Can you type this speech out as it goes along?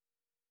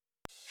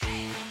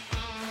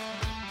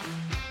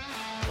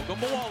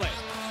Ogunbowale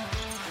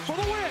for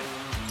the win.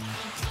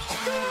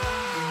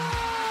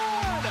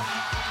 Good!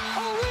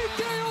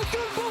 Enrique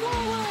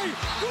Ogunbowale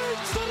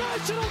wins the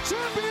national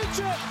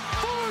championship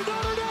for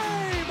Notre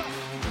Dame.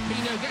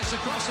 Pino gets the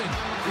crossing.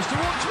 He's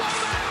towards one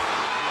man.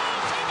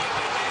 Can you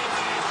believe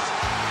this?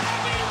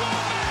 Abby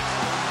Wambach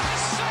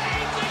has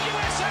saved the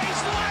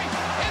USA's life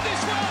in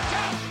this World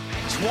Cup.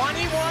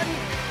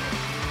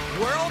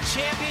 21 World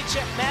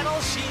Championship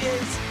medals. She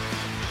is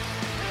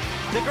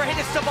the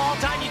greatest of all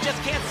time. You just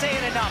can't say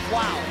it enough.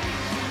 Wow.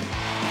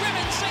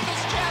 Women's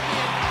singles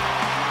champion,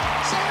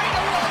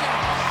 Serena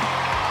Williams.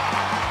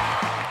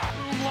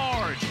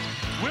 Large.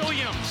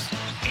 Williams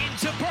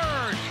into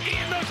Bird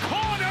in the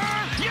corner.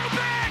 You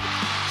bet!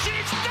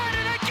 She's done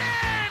it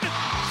again!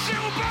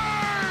 Sue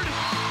Bird!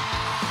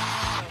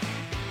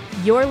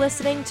 You're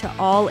listening to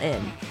All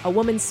In, a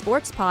women's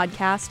sports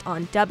podcast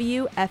on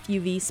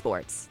WFUV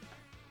Sports.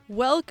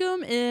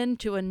 Welcome in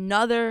to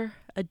another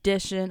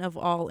edition of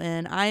All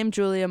In. I am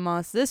Julia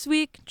Moss this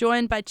week,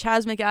 joined by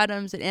Chaz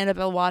McAdams and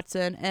Annabelle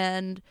Watson.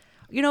 And,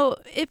 you know,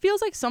 it feels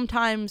like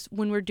sometimes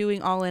when we're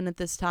doing All In at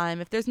this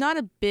time, if there's not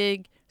a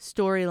big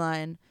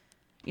storyline,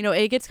 you know,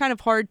 it gets kind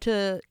of hard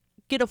to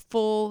get a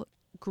full,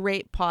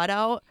 great pod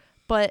out.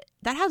 But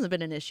that hasn't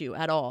been an issue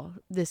at all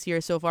this year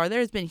so far.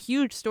 There's been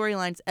huge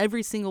storylines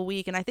every single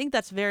week. And I think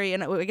that's very,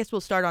 and I guess we'll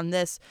start on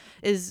this,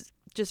 is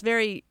just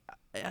very,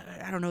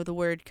 I don't know the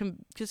word,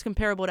 just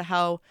comparable to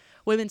how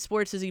women's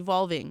sports is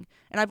evolving.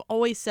 And I've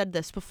always said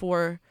this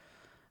before,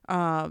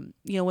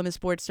 women's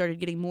sports started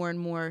getting more and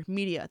more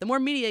media. The more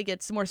media it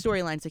gets, the more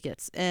storylines it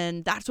gets.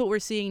 And that's what we're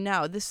seeing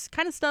now. This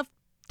kind of stuff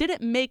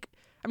didn't make,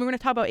 we're going to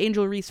talk about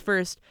Angel Reese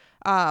first,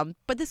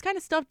 but this kind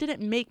of stuff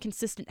didn't make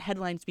consistent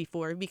headlines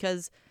before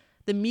because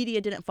the media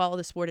didn't follow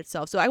the sport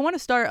itself. So I want to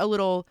start a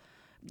little,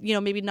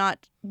 maybe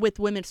not with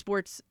women's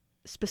sports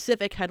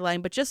specific headline,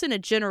 but just in a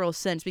general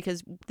sense,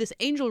 because this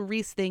Angel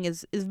Reese thing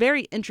is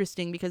very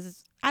interesting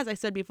because, as I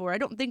said before, I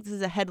don't think this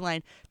is a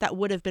headline that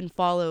would have been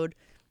followed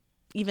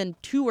even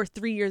 2 or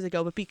 3 years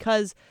ago, but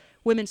because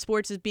women's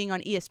sports is being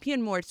on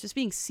ESPN more, it's just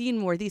being seen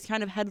more, these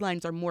kind of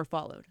headlines are more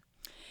followed.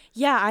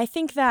 Yeah, I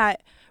think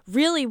that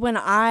really when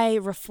I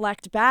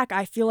reflect back,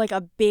 I feel like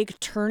a big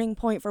turning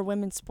point for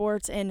women's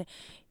sports and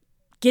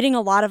getting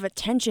a lot of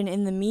attention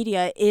in the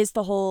media is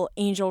the whole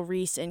Angel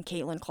Reese and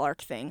Caitlin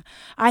Clark thing.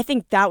 I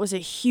think that was a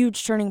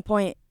huge turning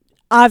point,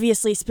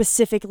 obviously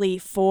specifically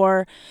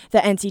for the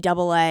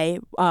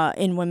NCAA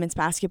in women's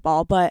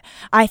basketball. But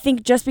I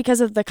think just because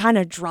of the kind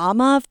of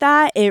drama of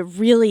that, it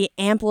really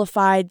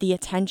amplified the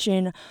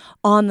attention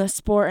on the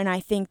sport. And I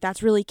think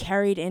that's really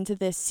carried into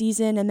this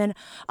season. And then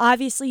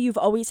obviously you've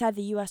always had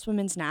the U.S.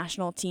 women's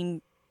national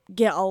team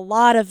get a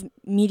lot of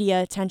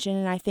media attention,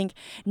 and I think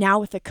now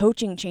with the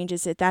coaching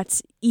changes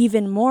that's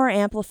even more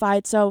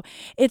amplified. So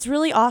it's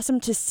really awesome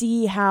to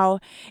see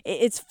how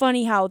it's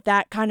funny how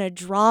that kind of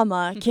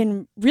drama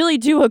can really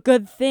do a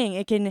good thing.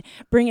 It can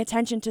bring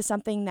attention to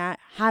something that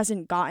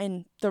hasn't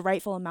gotten the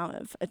rightful amount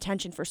of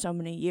attention for so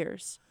many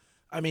years.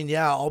 I mean,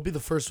 yeah, I'll be the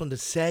first one to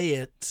say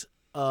it.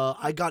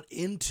 I got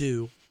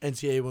into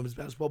NCAA women's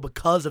basketball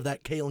because of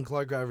that Caitlin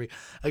Clark rivalry.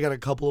 I got a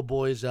couple of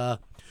boys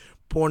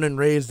born and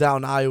raised out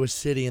in Iowa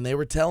City, and they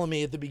were telling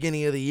me at the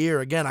beginning of the year,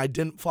 again, I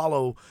didn't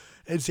follow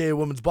NCAA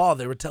women's ball.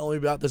 They were telling me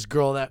about this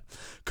girl that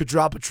could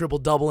drop a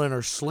triple-double in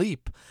her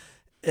sleep.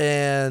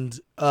 And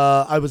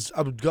I was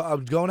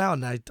going out,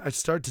 and I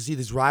started to see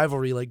this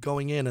rivalry like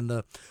going in,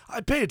 and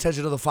I pay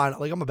attention to the final.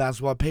 Like, I'm a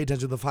basketball, I pay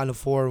attention to the Final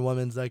Four and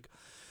women's, like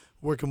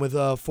working with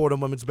Fordham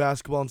women's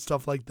basketball and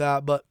stuff like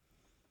that. But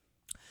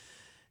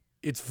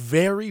it's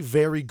very,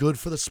 very good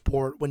for the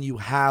sport when you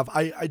have.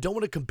 I don't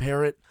want to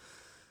compare it.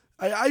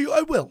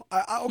 I will.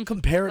 I'll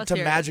compare it to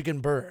Magic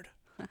and Bird.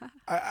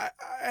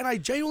 And I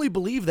genuinely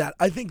believe that.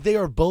 I think they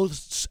are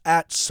both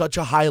at such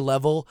a high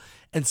level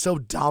and so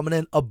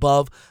dominant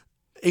above.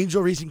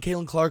 Angel Reese and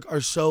Caitlin Clark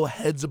are so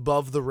heads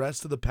above the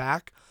rest of the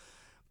pack.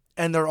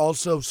 And they're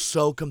also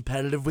so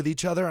competitive with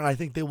each other. And I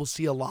think they will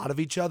see a lot of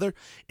each other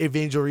if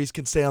Angel Reese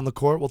can stay on the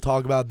court. We'll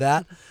talk about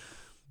that.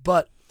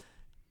 But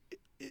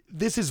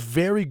this is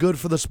very good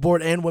for the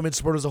sport and women's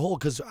sport as a whole,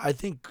 because I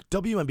think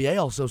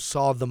WNBA also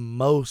saw the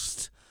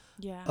most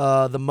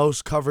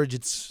coverage.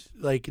 It's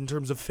like in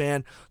terms of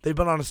fan, they've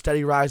been on a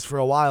steady rise for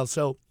a while.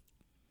 So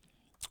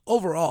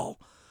overall,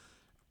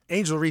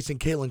 Angel Reese and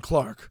Caitlin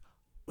Clark,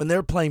 when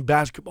they're playing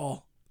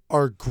basketball,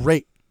 are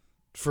great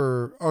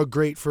for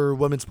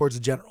women's sports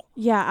in general.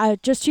 Yeah,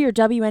 just to your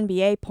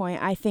WNBA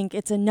point, I think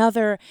it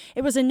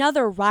was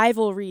another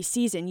rivalry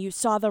season. You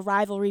saw the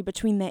rivalry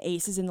between the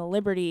Aces and the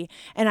Liberty,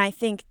 and I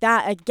think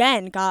that,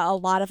 again, got a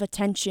lot of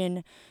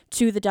attention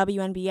to the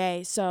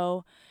WNBA.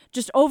 So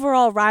just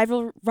overall,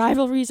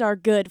 rivalries are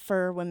good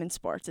for women's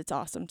sports. It's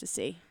awesome to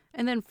see.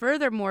 And then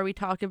furthermore, we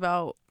talked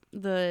about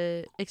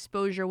the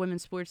exposure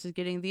women's sports is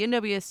getting. The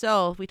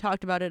NWSL, we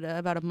talked about it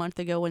about a month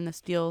ago when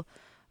this deal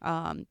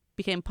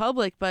became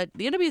public, but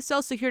the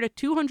NWSL secured a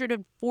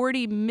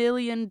 $240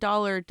 million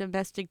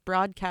domestic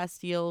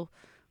broadcast deal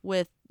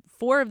with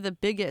 4 of the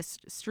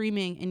biggest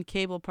streaming and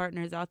cable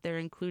partners out there,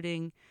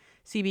 including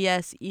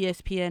CBS,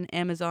 ESPN,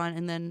 Amazon,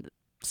 and then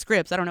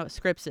Scripps. I don't know what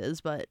Scripps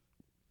is, but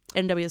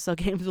NWSL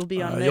games will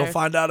be on there. You'll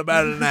find out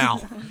about it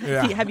now.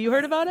 Yeah. Have you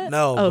heard about it?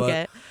 No.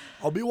 Okay.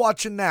 But I'll be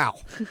watching now.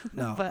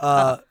 No.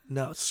 But,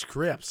 no,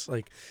 Scripps.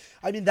 Like,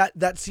 I mean,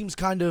 that seems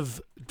kind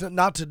of,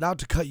 not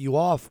to cut you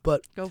off,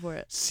 but go for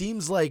it.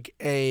 Seems like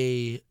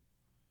having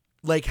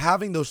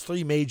those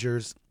three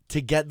majors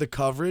to get the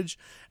coverage,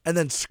 and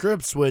then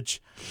Scripps, which,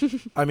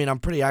 I mean, I'm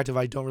pretty active.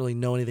 I don't really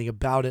know anything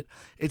about it.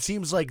 It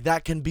seems like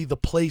that can be the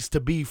place to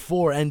be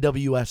for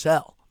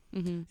NWSL.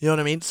 Mm-hmm. You know what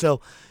I mean?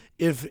 So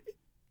if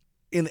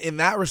in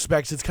that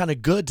respect, it's kind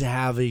of good to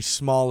have a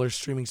smaller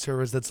streaming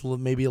service that's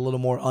maybe a little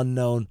more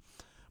unknown,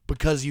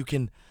 because you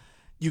can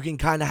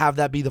kind of have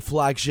that be the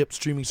flagship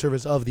streaming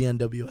service of the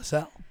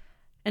NWSL.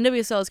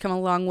 NWSL has come a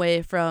long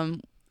way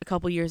from a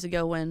couple years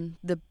ago when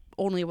the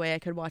only way I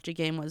could watch a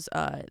game was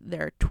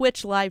their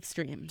Twitch live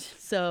streams.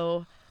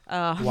 So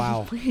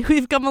wow,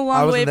 we've come a long way.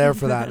 I wasn't there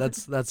for that.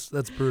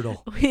 That's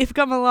brutal. We've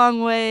come a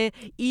long way.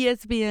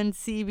 ESPN,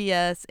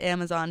 CBS,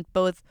 Amazon,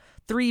 both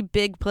three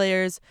big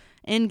players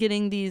in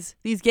getting these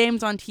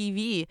games on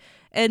TV.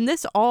 And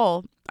this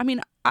all, I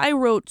mean, I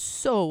wrote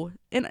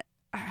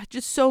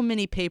just so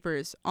many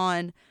papers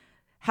on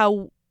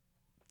how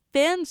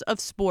fans of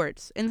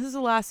sports, and this is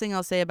the last thing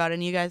I'll say about it,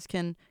 and you guys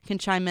can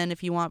chime in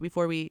if you want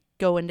before we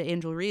go into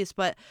Angel Reese,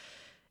 but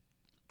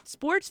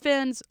sports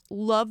fans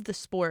love the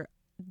sport.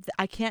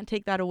 I can't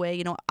take that away.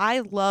 You know, I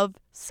love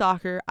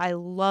soccer. I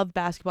love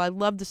basketball. I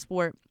love the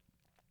sport.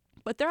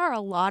 But there are a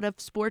lot of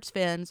sports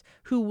fans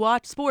who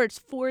watch sports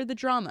for the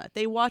drama.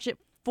 They watch it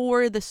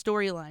for the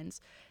storylines.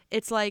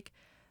 It's like,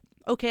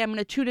 okay, I'm going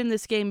to tune in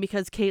this game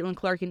because Caitlin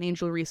Clark and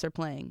Angel Reese are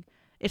playing.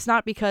 It's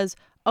not because,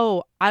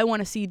 oh, I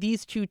want to see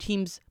these two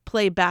teams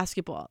play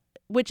basketball,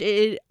 which,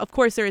 of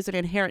course, there is an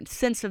inherent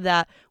sense of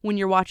that when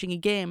you're watching a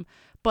game.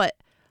 But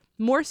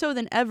more so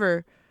than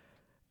ever,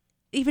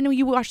 even when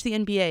you watch the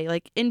NBA,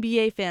 like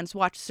NBA fans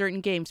watch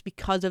certain games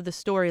because of the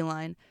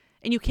storyline.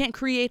 And you can't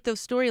create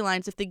those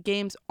storylines if the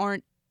games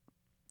aren't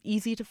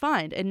easy to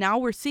find. And now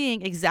we're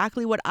seeing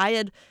exactly what I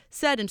had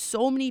said and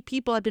so many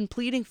people have been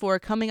pleading for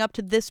coming up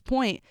to this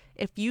point.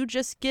 If you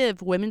just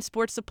give women's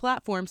sports the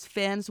platforms,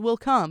 fans will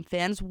come.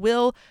 Fans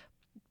will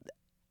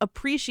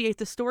appreciate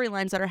the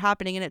storylines that are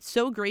happening. And it's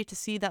so great to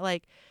see that,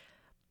 like,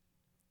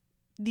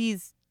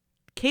 these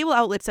cable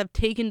outlets have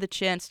taken the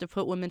chance to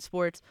put women's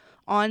sports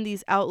on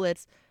these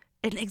outlets,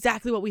 and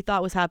exactly what we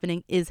thought was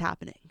happening is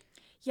happening.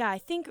 Yeah, I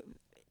think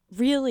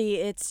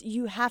really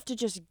you have to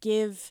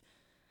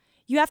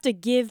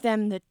give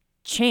them the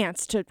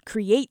chance to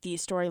create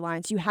these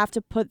storylines. You have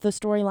to put the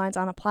storylines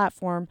on a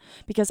platform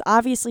because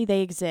obviously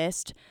they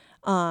exist,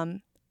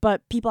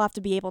 but people have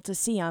to be able to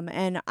see them.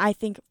 And I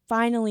think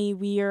finally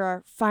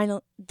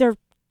they're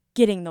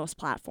getting those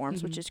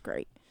platforms, which is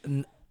great.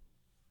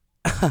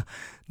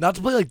 Not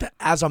to play like the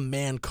as a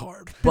man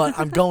card, but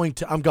I'm going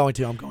to.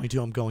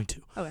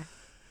 Okay.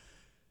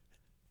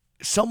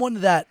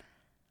 Someone that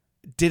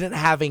didn't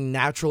have a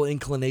natural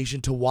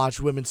inclination to watch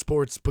women's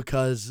sports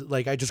because,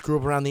 like, I just grew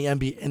up around the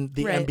NBA and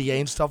NBA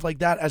and stuff like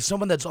that. As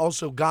someone that's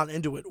also gotten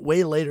into it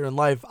way later in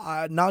life,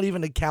 not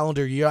even a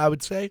calendar year, I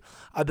would say,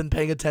 I've been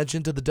paying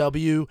attention to the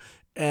W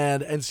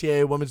and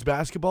NCAA women's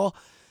basketball.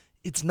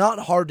 It's not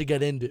hard to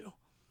get into.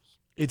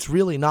 It's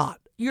really not.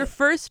 Your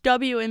first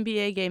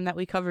WNBA game that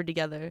we covered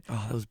together.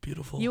 Oh, that was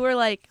beautiful. You were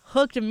like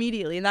hooked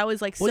immediately, and that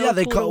was like so cool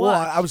to watch. Well,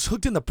 I was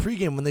hooked in the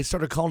pregame when they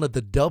started calling it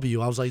the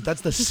W. I was like, that's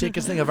the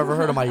sickest thing I've ever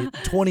heard in my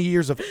 20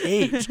 years of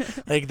age.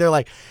 Like, they're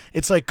like,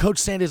 it's like Coach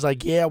Sandy's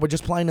like, yeah, we're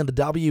just playing in the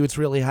W. It's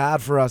really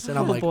hard for us, and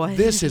I'm like, boy.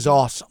 This is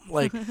awesome.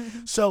 Like,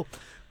 so,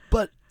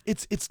 but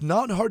it's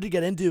not hard to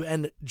get into,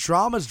 and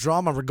drama's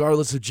drama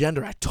regardless of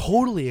gender. I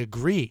totally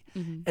agree.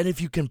 Mm-hmm. And if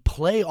you can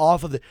play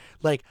off of the,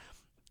 like.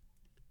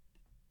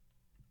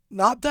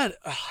 Not that.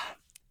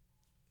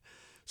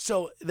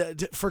 So,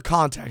 for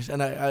context,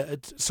 and I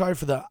sorry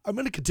for the. I'm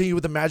going to continue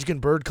with the Magic and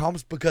Bird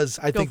comps because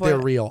I think they're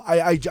real.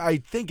 I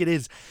think it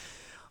is.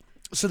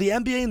 So the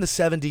NBA in the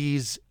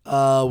 70s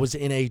was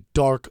in a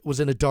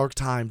dark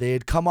time. They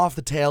had come off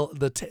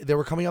they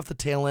were coming off the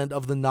tail end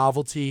of the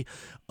novelty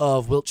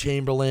of Wilt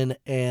Chamberlain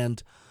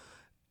and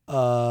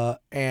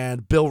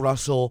Bill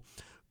Russell.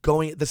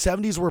 The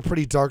 70s were a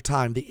pretty dark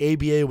time. The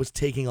ABA was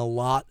taking a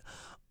lot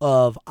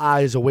of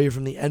eyes away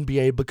from the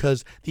NBA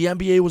because the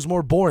NBA was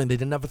more boring. They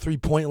didn't have a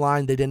three-point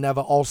line. They didn't have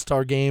an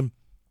all-star game.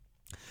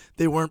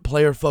 They weren't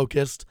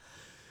player-focused.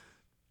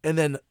 And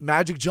then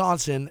Magic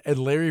Johnson and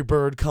Larry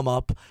Bird come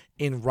up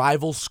in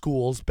rival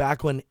schools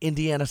back when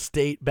Indiana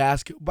State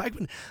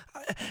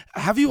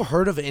have you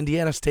heard of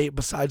Indiana State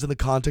besides in the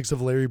context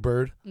of Larry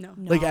Bird? No.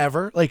 Like,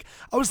 ever? Like,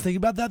 I was thinking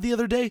about that the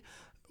other day.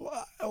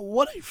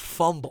 What a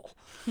fumble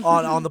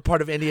on the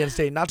part of Indiana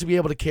State not to be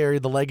able to carry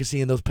the legacy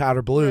in those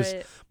powder blues.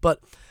 Right. But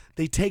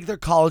they take their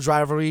college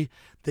rivalry,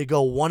 they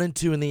go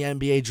 1-2 in the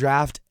NBA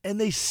draft, and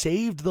they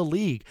saved the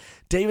league.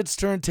 David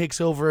Stern takes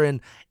over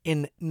in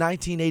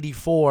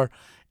 1984,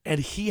 and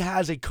he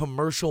has a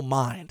commercial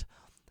mind.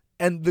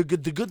 And the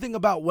good thing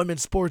about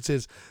women's sports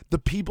is the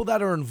people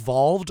that are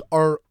involved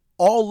are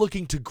all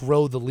looking to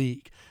grow the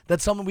league.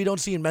 That's something we don't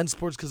see in men's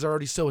sports because they're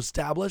already so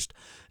established.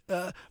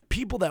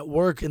 People that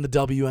work in the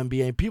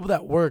WNBA, people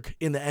that work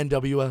in the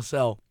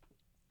NWSL,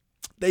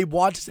 they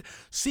watch,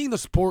 seeing the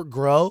sport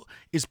grow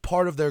is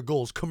part of their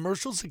goals.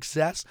 Commercial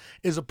success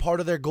is a part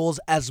of their goals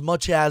as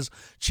much as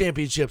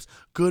championships,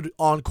 good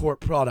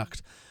on-court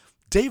product.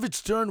 David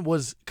Stern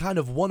was kind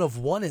of one of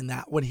one in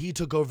that when he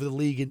took over the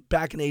league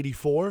back in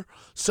 '84.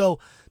 So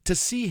to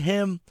see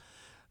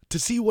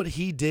what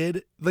he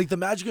did, like the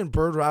Magic and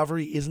Bird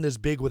rivalry isn't as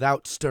big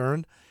without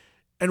Stern.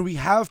 And we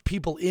have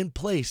people in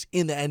place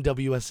in the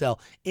NWSL,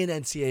 in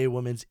NCAA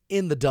Women's,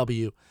 in the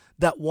W,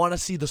 that want to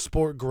see the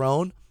sport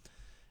grown.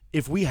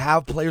 If we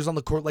have players on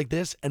the court like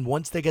this, and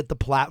once they get the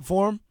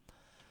platform,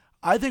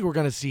 I think we're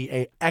going to see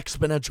an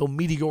exponential,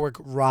 meteoric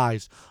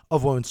rise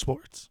of women's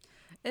sports.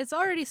 It's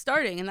already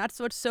starting, and that's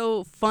what's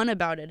so fun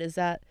about it is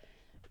that,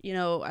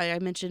 I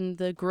mentioned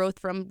the growth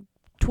from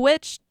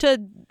Twitch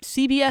to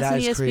CBS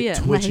and ESPN. Great.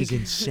 Twitch is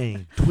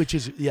insane. Twitch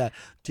is,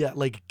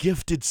 like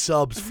gifted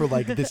subs for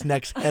like this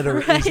next header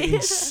is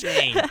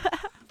insane.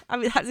 I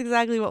mean, that's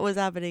exactly what was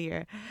happening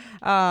here.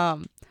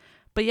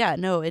 But yeah,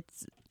 no,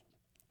 it's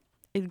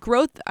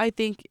growth, I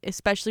think,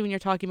 especially when you're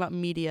talking about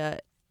media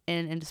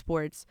and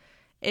sports,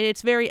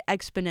 it's very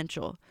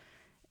exponential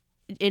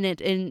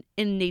in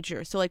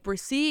nature. So like we're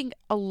seeing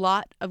a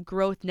lot of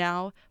growth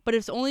now, but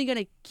it's only going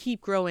to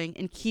keep growing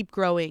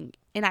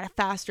and at a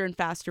faster and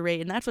faster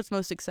rate. And that's what's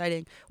most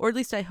exciting, or at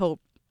least I hope.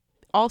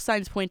 All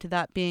signs point to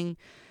that being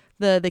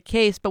the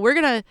case. But we're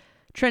going to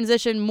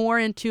transition more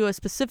into a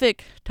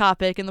specific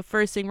topic. And the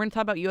first thing, we're going to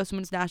talk about U.S.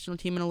 Women's National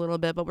Team in a little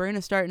bit, but we're going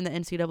to start in the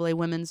NCAA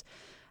Women's.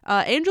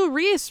 Angel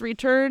Reese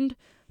returned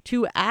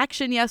to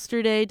action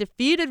yesterday,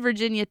 defeated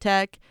Virginia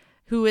Tech,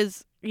 who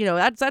is,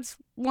 that's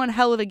one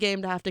hell of a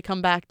game to have to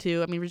come back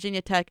to. I mean,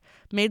 Virginia Tech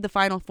made the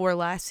Final Four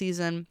last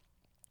season.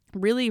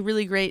 Really,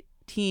 really great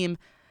team.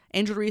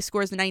 Angel Reese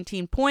scores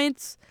 19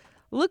 points.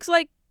 Looks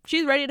like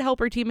she's ready to help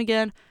her team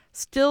again.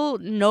 Still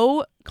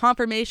no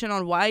confirmation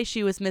on why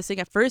she was missing.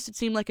 At first, it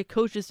seemed like a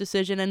coach's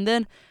decision. And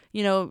then,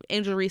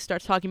 Angel Reese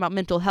starts talking about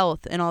mental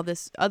health and all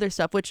this other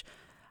stuff, which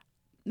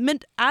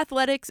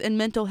athletics and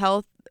mental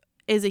health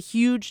is a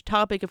huge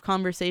topic of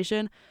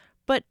conversation.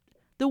 But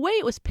the way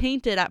it was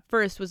painted at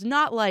first was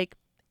not like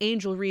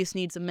Angel Reese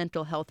needs a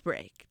mental health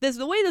break.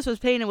 The way this was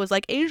painted was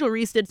like Angel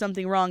Reese did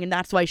something wrong and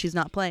that's why she's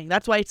not playing.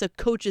 That's why it's a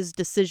coach's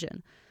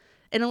decision.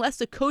 And unless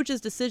the coach's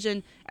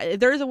decision,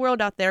 there is a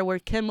world out there where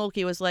Kim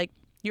Mulkey was like,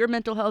 your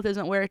mental health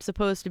isn't where it's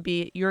supposed to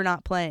be, you're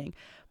not playing.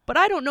 But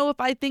I don't know if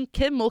I think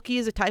Kim Mulkey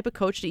is a type of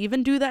coach to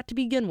even do that to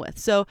begin with.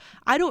 So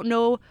I don't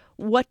know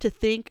what to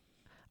think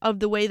of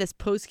the way this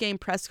post-game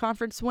press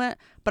conference went,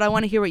 but I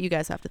want to hear what you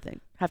guys have to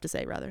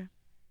say.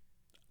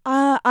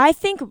 I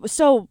think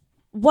so.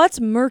 What's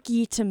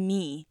murky to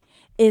me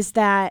is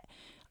that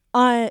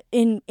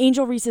in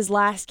Angel Reese's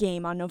last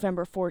game on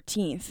November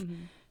 14th,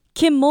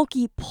 Kim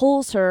Mulkey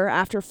pulls her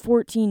after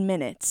 14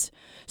 minutes.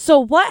 So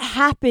what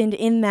happened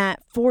in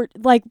that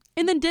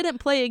and then didn't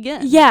play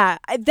again? Yeah,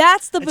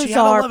 that's the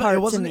bizarre part.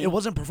 It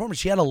wasn't performance.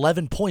 She had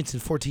 11 points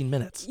in 14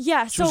 minutes.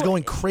 Yeah, she was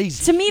going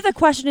crazy. To me, the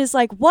question is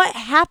like, what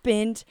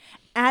happened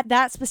at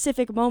that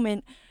specific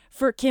moment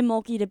for Kim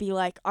Mulkey to be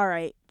like, all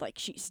right, like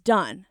she's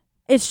done?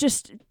 It's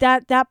just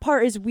that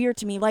part is weird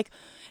to me. Like,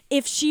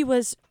 if she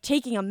was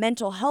taking a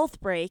mental health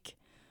break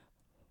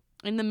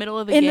in the middle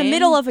of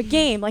a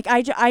game, like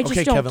I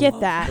just don't get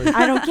that.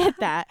 I don't get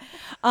that.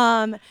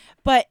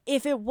 But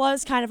if it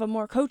was kind of a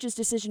more coach's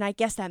decision, I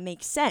guess that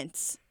makes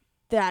sense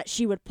that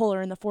she would pull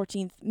her in the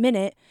 14th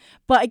minute.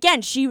 But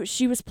again, she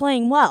was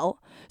playing well,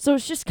 so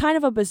it's just kind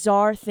of a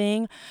bizarre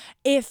thing.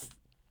 If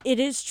it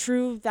is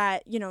true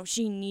that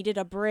she needed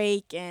a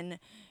break and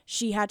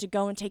she had to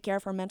go and take care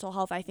of her mental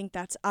health, I think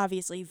that's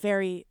obviously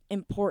very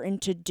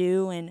important to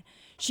do, and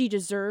she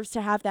deserves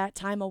to have that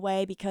time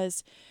away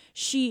because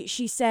she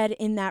said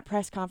in that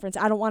press conference,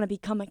 I don't want to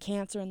become a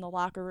cancer in the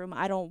locker room.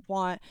 I don't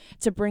want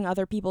to bring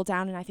other people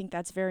down, and I think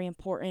that's very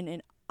important.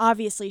 And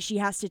obviously she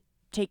has to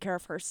take care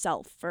of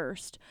herself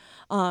first.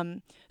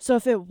 So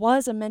if it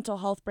was a mental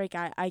health break,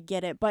 I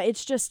get it. But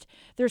it's just,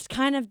 there's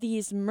kind of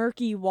these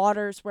murky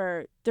waters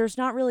where there's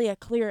not really a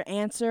clear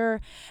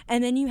answer.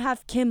 And then you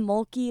have Kim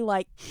Mulkey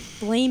like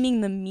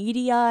blaming the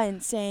media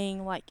and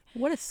saying like,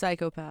 what a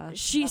psychopath.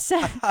 She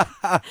said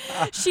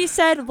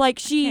like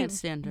she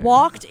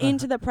walked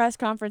into the press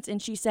conference and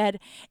she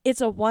said,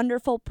 it's a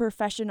wonderful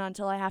profession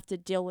until I have to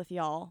deal with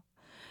y'all.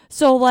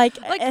 So like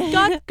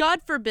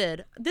God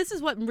forbid, this is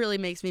what really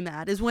makes me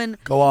mad is when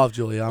go off,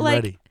 Julia, I'm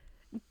ready.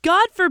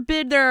 God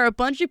forbid there are a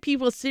bunch of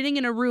people sitting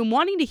in a room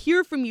wanting to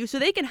hear from you so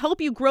they can help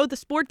you grow the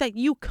sport that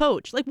you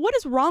coach. Like, what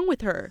is wrong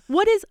with her?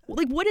 What is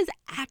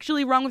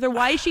actually wrong with her?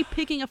 Why is she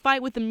picking a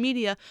fight with the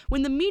media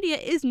when the media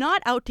is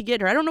not out to get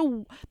her? I don't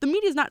know. The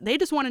media's not. They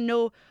just want to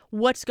know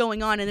what's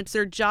going on, and it's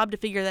their job to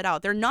figure that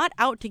out. They're not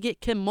out to get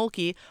Kim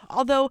Mulkey,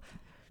 although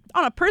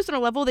on a personal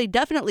level, they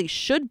definitely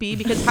should be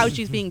because how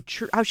she's being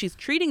how she's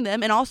treating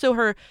them, and also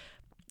her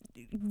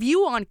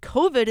view on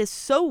COVID is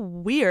so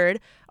weird.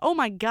 Oh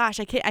my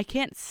gosh, I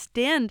can't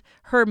stand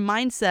her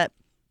mindset.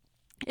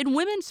 In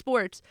women's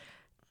sports,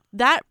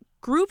 that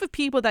group of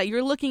people that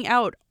you're looking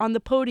out on the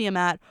podium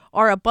at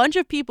are a bunch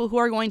of people who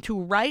are going to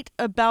write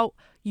about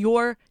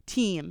your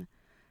team.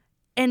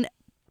 And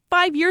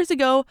 5 years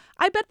ago,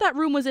 I bet that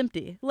room was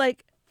empty.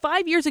 Like,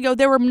 5 years ago,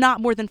 there were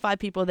not more than 5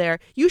 people there.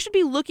 You should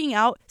be looking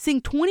out,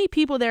 seeing 20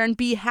 people there, and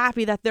be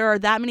happy that there are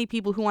that many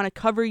people who want to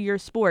cover your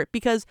sport.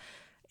 Because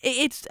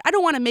I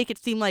don't want to make it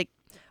seem like,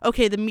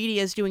 okay, the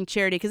media is doing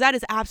charity, because that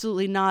is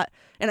absolutely not.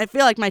 And I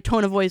feel like my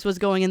tone of voice was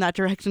going in that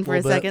direction for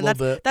a second.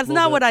 That's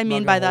not what I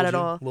mean by that at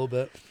all. A little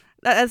bit.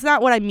 That's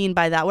not what I mean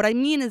by that. What I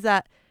mean is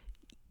that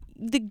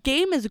the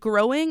game is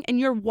growing and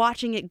you're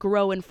watching it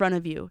grow in front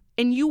of you.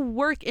 And you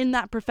work in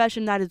that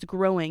profession that is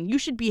growing. You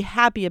should be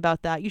happy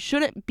about that. You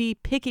shouldn't be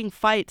picking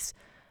fights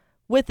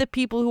with the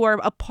people who are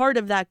a part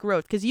of that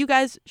growth. Because you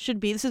guys should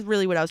be, this is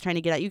really what I was trying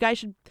to get at. You guys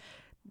should,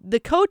 the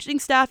coaching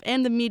staff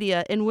and the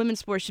media in women's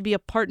sports should be a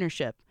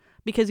partnership.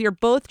 Because you're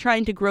both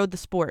trying to grow the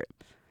sport.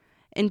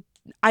 And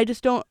I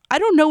don't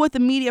know what the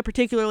media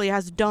particularly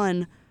has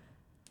done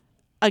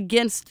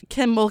against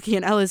Kim Mulkey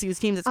and LSU's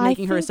team that's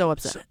making her so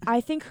upset. I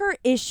think her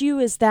issue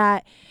is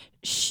that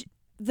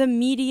the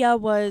media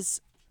was,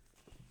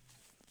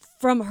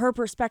 from her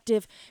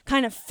perspective,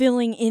 kind of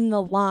filling in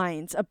the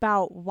lines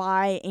about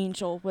why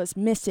Angel was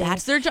missing.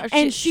 That's their job.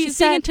 And she's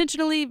being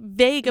intentionally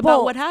vague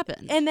about what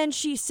happened. And then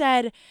she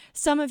said,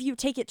 some of you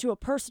take it to a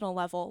personal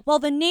level. Well,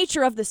 the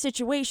nature of the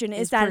situation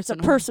is that it's a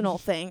personal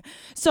thing.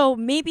 So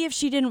maybe if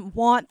she didn't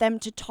want them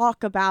to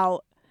talk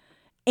about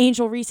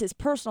Angel Reese's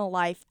personal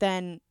life,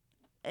 then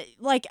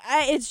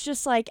it's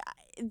just like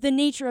the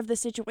nature of the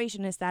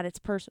situation is that it's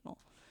personal.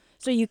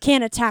 So you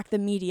can't attack the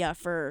media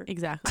for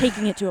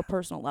taking it to a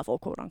personal level,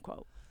 quote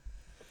unquote.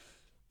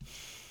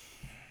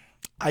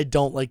 I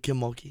don't like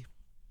Kim Mulkey.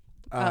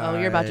 Uh-oh,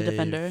 you're about to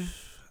defend her.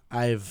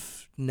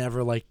 I've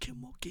never liked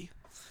Kim Mulkey.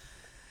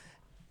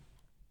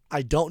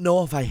 I don't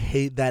know if I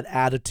hate that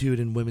attitude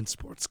in women's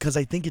sports because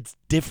I think it's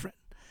different.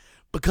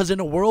 Because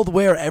in a world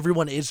where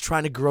everyone is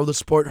trying to grow the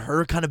sport,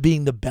 her kind of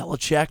being the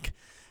Belichick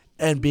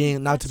and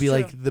being, not to be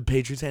like the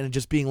Patriots fan, and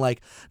just being like,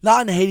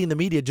 not in hating the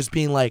media, just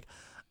being like,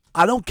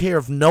 I don't care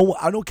if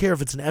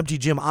it's an empty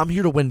gym. I'm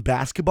here to win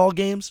basketball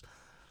games.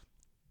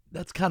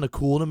 That's kind of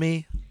cool to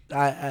me.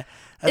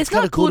 It's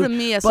not cool to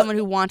me as someone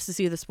who wants to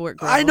see the sport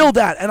grow. I know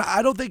that, and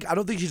I don't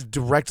think she's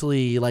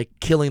directly like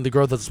killing the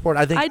growth of the sport.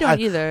 I don't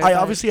either. I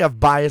obviously have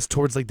bias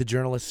towards like the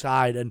journalist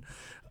side, and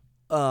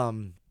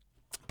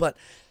but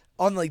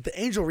on like the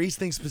Angel Reese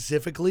thing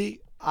specifically,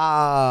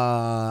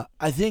 I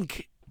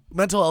think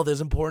mental health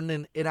is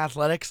important in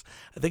athletics.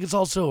 I think it's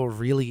also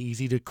really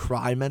easy to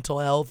cry mental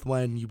health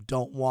when you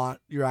don't want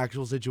your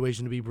actual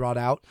situation to be brought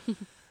out.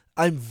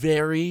 I'm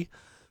very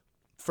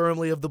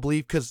firmly of the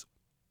belief, because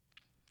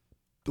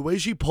the way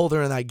she pulled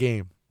her in that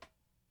game,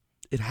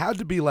 it had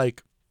to be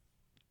like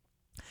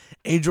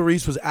Angel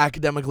Reese was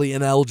academically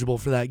ineligible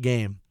for that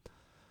game.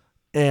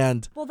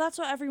 And well, that's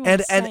what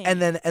everyone's saying.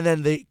 And then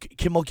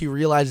Kim Mulkey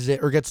realizes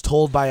it, or gets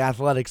told by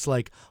athletics,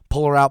 like,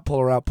 pull her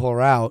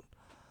out,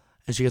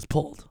 and she gets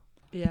pulled.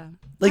 Yeah.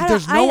 Like,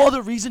 there's no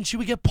other reason she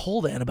would get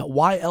pulled, Annabelle.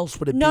 Why else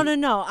would it be?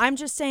 No. I'm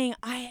just saying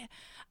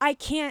I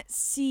can't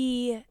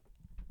see.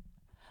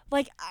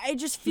 Like, I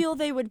just feel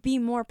they would be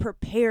more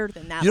prepared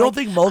than that. You don't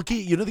think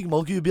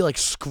Mulkey would be like,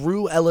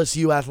 screw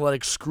LSU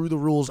athletics, screw the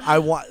rules.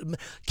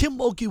 Kim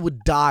Mulkey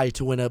would die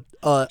to win a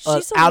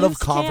out of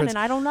conference. Cannon,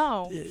 I don't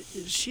know.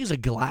 She's a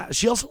glass.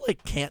 She also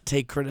like can't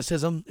take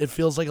criticism. It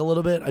feels like a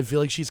little bit. I feel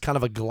like she's kind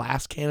of a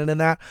glass cannon in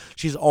that.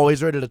 She's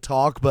always ready to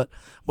talk, but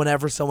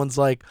whenever someone's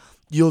like,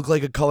 you look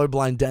like a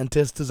colorblind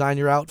dentist, design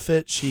your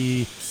outfit,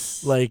 she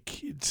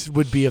like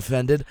would be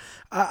offended.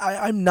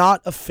 I'm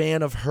not a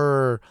fan of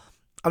her.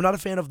 I'm not a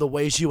fan of the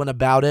way she went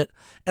about it.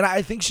 And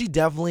I think she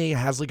definitely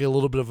has like a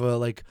little bit of a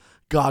like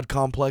God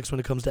complex when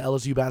it comes to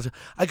LSU basketball.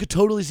 I could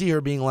totally see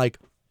her being like,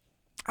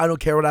 I don't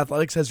care what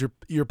athletics says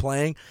you're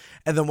playing.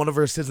 And then one of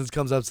her assistants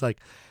comes up, it's like,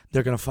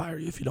 they're going to fire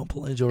you if you don't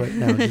pull Angel right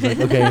now. And she's like,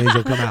 okay,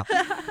 Angel, come out.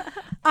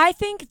 I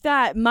think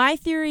that my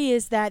theory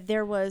is that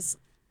there was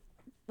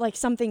like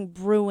something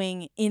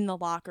brewing in the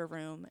locker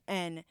room,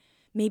 and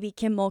maybe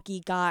Kim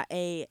Mulkey got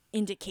a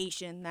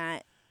indication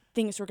that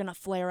things were going to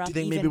flare up. Do you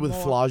think even maybe with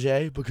more.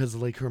 Flage because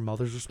of like her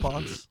mother's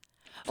response?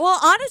 Well,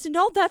 honestly,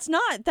 no, that's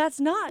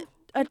not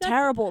a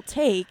terrible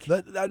take.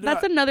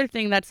 That's another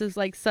thing that's just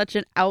like such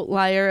an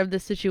outlier of the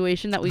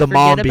situation that we the forget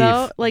mom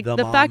about. Beef. Like the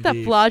fact that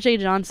Flage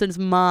Johnson's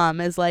mom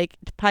is like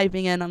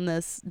piping in on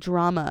this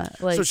drama.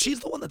 Like, so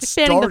she's the one that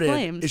fanning started. The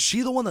flames. Is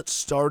she the one that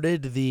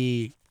started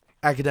the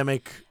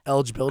academic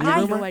eligibility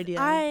I rumor? have no idea.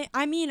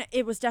 I mean,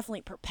 it was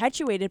definitely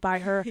perpetuated by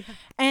her.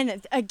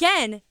 And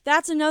again,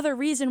 that's another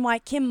reason why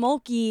Kim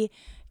Mulkey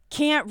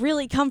can't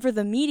really come for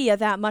the media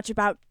that much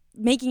about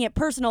making it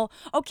personal.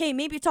 Okay,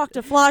 maybe talk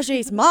to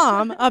Flage's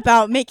mom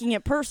about making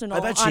it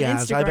personal on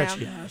Instagram. I bet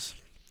she has.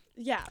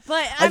 Yeah,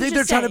 but I think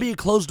they're trying to be a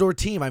closed-door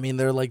team. I mean,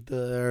 they're like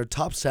they're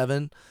top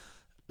 7.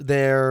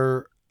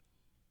 They're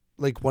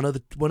like one of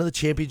the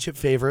championship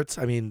favorites.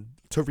 I mean,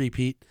 to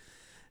repeat.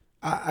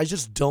 I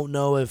just don't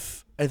know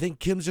if I think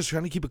Kim's just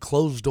trying to keep a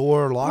closed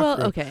door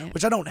locker room, okay.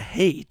 which I don't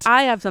hate.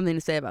 I have something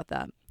to say about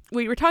that.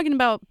 we were talking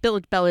about Bill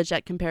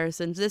Belichick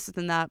comparisons, this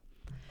and that.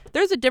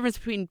 There's a difference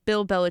between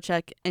Bill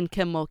Belichick and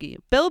Kim Mulkey.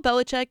 Bill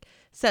Belichick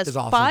says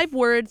awesome. 5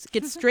 words,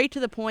 gets straight to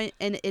the point,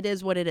 and it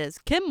is what it is.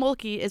 Kim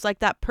Mulkey is like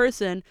that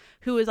person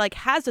who is like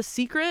has a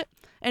secret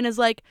and is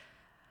like,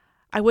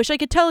 I wish I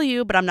could tell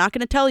you, but I'm not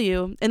going to tell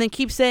you, and then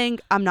keeps saying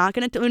I'm not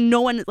going to. No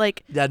one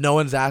like. Yeah, no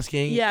one's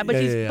asking. Yeah, but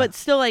but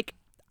still like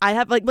I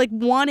have like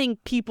wanting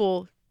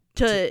people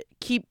to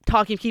keep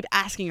talking, keep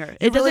asking her.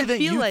 It doesn't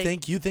feel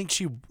like you think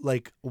she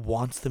like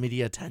wants the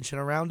media attention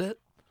around it.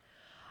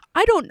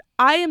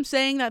 I am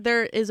saying that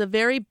there is a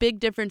very big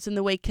difference in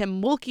the way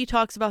Kim Mulkey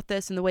talks about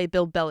this and the way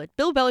Bill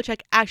Belichick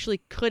actually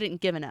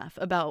couldn't give an F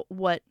about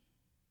what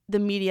the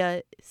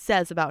media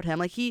says about him.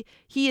 Like he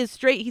is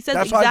straight. He says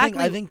That's exactly.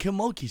 why I think Kim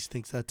Mulkey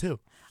thinks that too.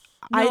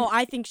 No,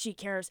 I think she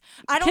cares.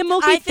 Kim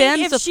Mulkey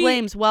fans the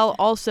flames while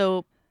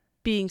also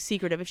being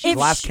secretive. If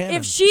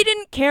she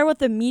didn't care what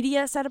the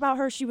media said about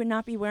her, she would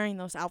not be wearing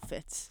those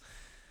outfits.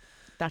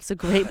 That's a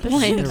great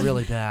point. They're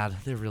really bad.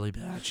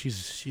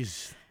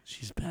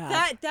 She's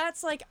bad.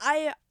 That's like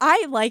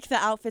I like the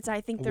outfits.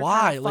 I think they're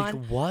Why? kind of fun.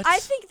 Like what? I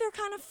think they're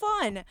kind of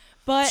fun,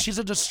 but she's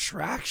a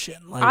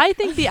distraction. Like I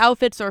think the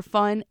outfits are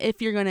fun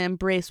if you're going to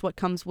embrace what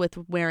comes with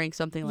wearing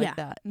something like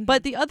that. Mm-hmm.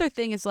 But the other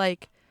thing is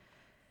like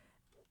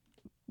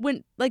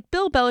when like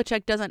Bill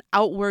Belichick doesn't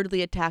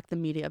outwardly attack the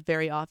media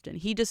very often.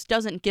 He just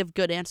doesn't give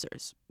good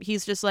answers.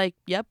 He's just like,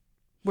 "Yep,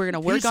 we're going to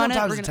work on it." He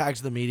sometimes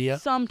attacks the media.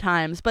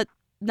 Sometimes, but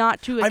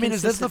not to a I mean,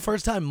 is this the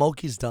first time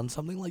Mulkey's done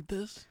something like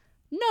this?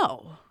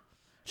 No.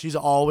 She's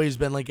always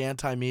been like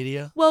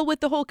anti-media. Well,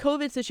 with the whole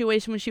COVID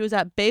situation when she was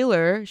at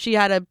Baylor, she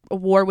had a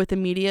war with the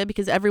media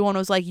because everyone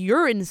was like,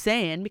 "You're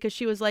insane," because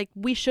she was like,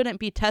 "We shouldn't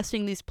be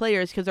testing these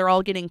players because they're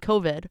all getting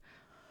COVID."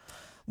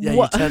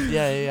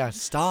 Yeah.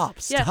 Stop.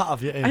 Yeah.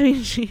 I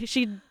mean,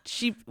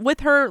 she with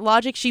her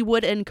logic, she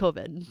would end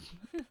COVID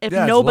if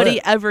nobody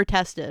ever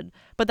tested.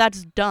 But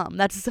that's dumb.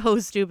 That's so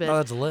stupid. No,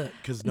 that's lit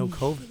because no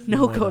COVID.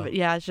 No COVID.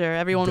 Yeah, sure.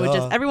 Everyone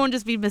would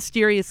just be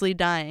mysteriously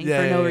dying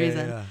for no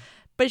reason. Yeah.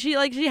 But she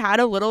had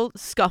a little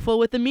scuffle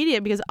with the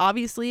media because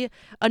obviously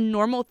a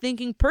normal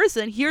thinking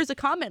person hears a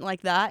comment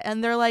like that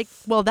and they're like,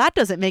 well, that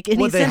doesn't make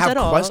any sense at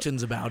all. They have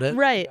questions about it.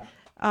 Right.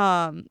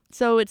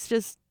 So it's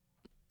just,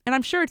 and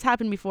I'm sure it's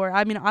happened before.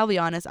 I mean, I'll be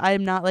honest. I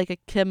am not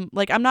like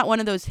I'm not one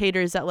of those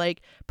haters that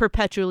like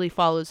perpetually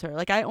follows her.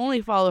 Like I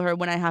only follow her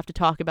when I have to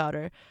talk about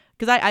her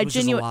because I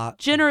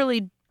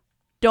generally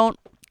don't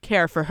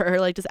care for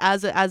her. Like just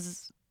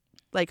as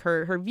like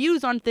her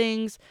views on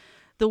things,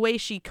 the way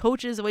she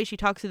coaches, the way she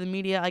talks to the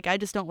media, like I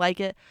just don't like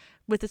it.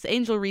 With this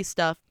Angel Reese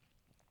stuff,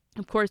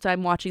 of course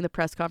I'm watching the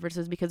press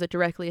conferences because it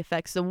directly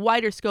affects the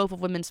wider scope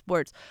of women's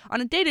sports. On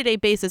a day-to-day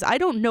basis, I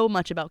don't know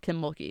much about Kim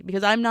Mulkey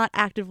because I'm not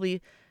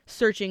actively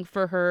searching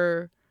for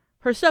her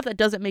stuff that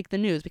doesn't make the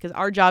news because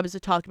our job is to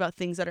talk about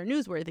things that are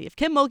newsworthy. If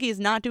Kim Mulkey is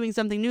not doing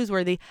something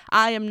newsworthy,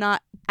 I am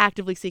not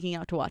actively seeking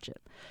out to watch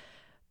it.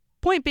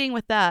 Point being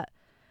with that,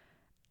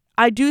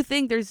 I do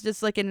think there's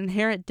just like an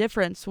inherent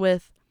difference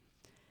with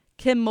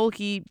Kim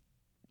Mulkey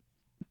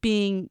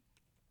being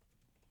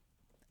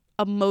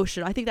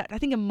emotional. I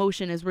think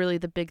emotion is really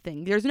the big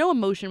thing. There's no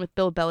emotion with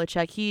Bill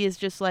Belichick. He is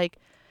just like,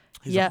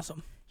 he's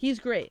awesome. He's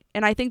great.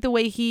 And I think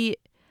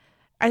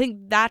I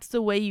think that's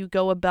the way you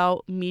go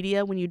about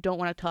media when you don't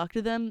want to talk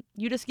to them.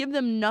 You just give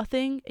them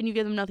nothing and you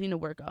give them nothing to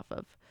work off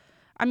of.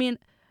 I mean,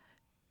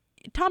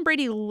 Tom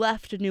Brady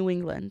left New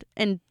England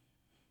and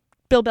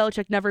Bill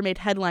Belichick never made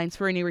headlines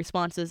for any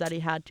responses that he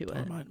had to it.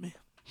 Don't remind me.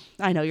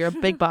 I know, you're a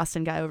big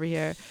Boston guy over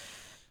here.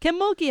 Kim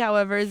Mulkey,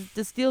 however,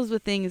 just deals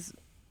with things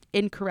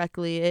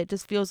incorrectly. It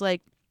just feels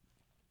like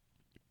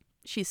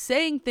she's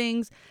saying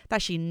things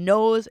that she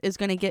knows is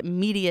going to get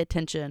media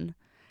attention,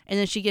 and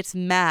then she gets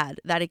mad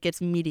that it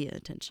gets media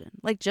attention.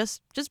 Like,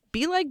 just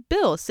be like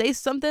Bill. Say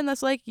something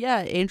that's like,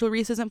 yeah, Angel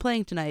Reese isn't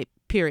playing tonight,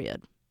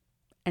 period.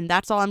 And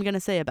that's all I'm going to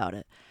say about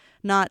it.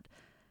 Not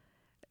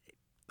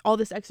all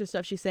this extra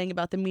stuff she's saying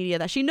about the media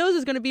that she knows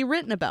is going to be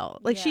written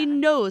about. Like, she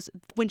knows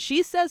when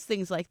she says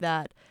things like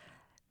that,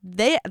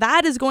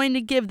 that is going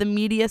to give the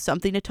media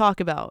something to talk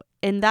about.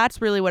 And that's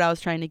really what I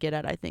was trying to get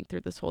at, I think,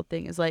 through this whole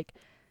thing is like,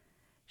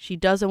 she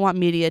doesn't want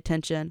media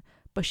attention,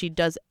 but she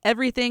does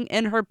everything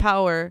in her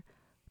power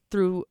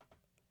through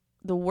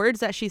the words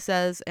that she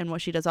says and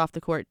what she does off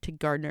the court to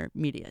garner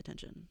media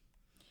attention.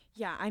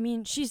 Yeah, I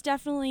mean, she's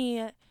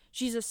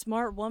a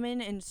smart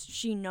woman and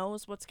she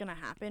knows what's going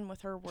to happen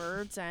with her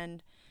words.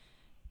 And,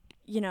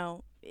 you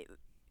know,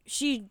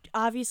 she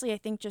obviously, I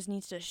think, just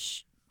needs to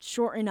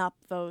shorten up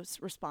those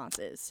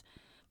responses.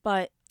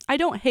 But I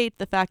don't hate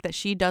the fact that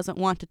she doesn't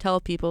want to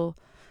tell people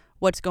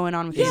what's going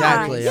on with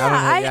exactly.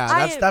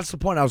 Yeah, that's the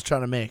point I was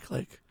trying to make.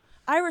 Like,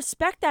 I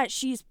respect that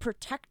she's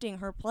protecting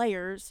her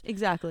players.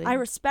 Exactly. I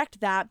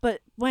respect that, but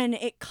when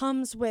it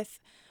comes with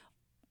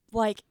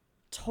like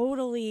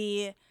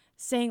totally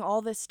saying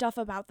all this stuff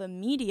about the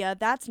media,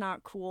 that's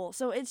not cool.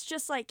 So it's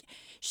just like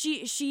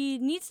she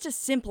needs to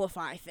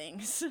simplify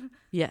things.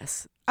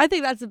 Yes. I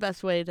think that's the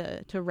best way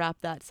to wrap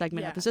that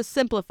segment up, is just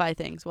simplify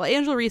things. Well,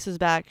 Angel Reese is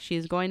back.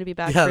 She's going to be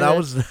back. Yeah, for that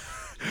this. was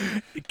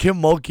Kim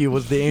Mulkey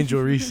was the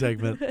Angel Reese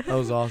segment. That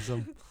was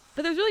awesome.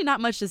 But there's really not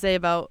much to say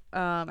about. She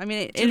had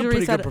a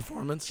pretty good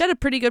performance. She had a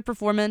pretty good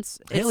performance.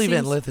 Haley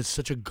Van Lith is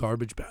such a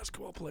garbage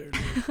basketball player.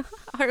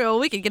 All right, well,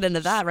 we can get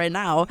into that right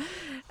now.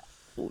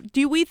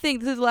 Do we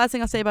think, this is the last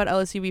thing I'll say about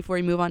LSU before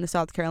we move on to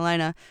South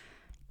Carolina,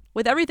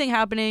 with everything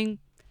happening,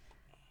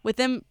 with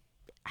them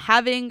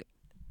having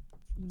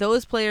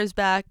those players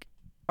back,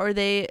 are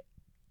they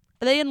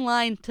in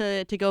line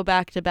to go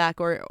back to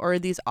back, or are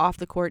these off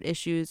the court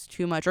issues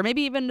too much, or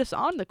maybe even just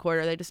on the court?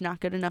 Are they just not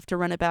good enough to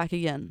run it back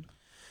again?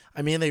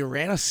 I mean, they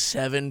ran a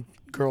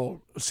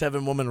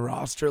 7-woman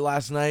roster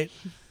last night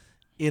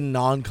in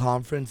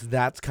non-conference.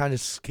 That's kind of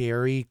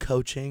scary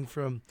coaching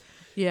from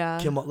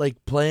Kim,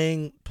 like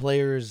playing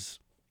players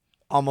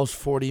almost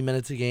 40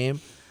 minutes a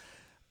game.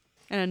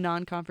 In a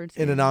non-conference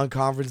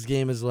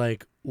game is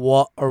like,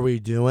 what are we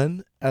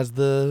doing as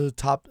the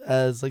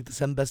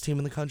 7th best team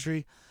in the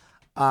country?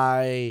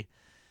 It's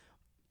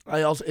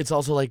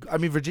also like, I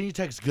mean, Virginia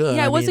Tech's good.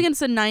 Yeah, it was against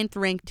the 9th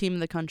ranked team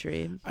in the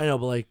country. I know,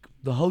 but like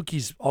the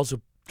Hokies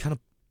also kind of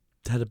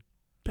had a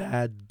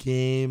bad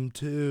game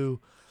too.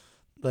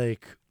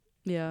 Like,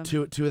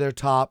 two of their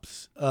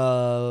tops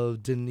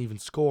didn't even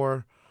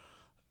score.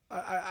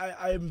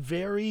 I'm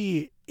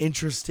very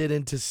interested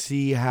in to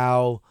see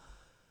how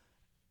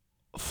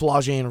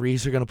Flau'jae and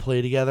Reese are gonna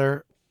play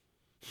together.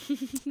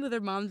 With their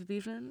mom's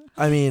beefing.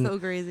 I mean, so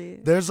crazy.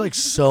 There's like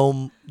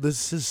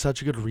this is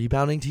such a good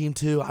rebounding team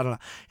too. I don't know.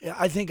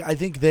 I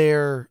think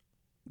they're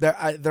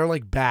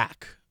like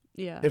back.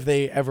 Yeah. If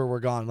they ever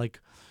were gone, like,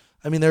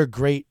 I mean, they're a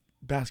great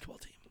basketball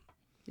team.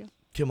 Yeah.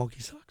 Kim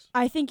Mulkey sucks.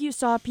 I think you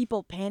saw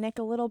people panic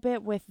a little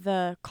bit with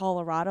the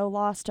Colorado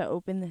loss to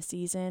open the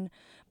season,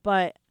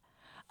 but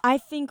I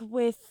think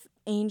with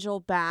Angel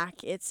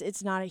back,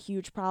 it's not a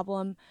huge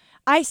problem.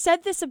 I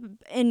said this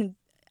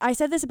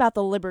about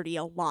the Liberty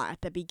a lot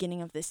at the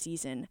beginning of this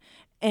season,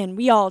 and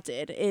we all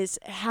did, is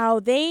how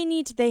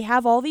they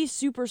have all these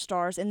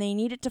superstars, and they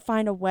needed to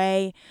find a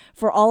way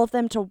for all of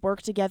them to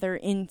work together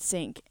in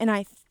sync.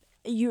 And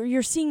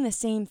you're seeing the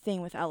same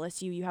thing with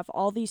LSU. You have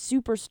all these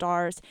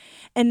superstars,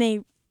 and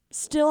they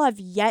still have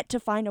yet to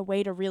find a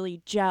way to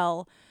really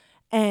gel.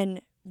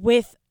 And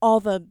with all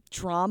the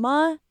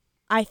drama,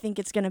 I think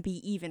it's going to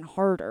be even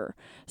harder.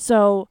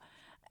 So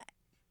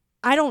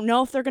I don't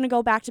know if they're going to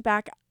go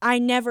back-to-back. I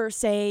never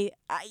say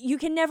 – you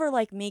can never,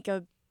 like, make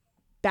a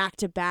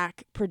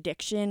back-to-back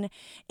prediction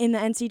in the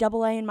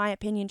NCAA, in my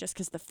opinion, just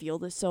because the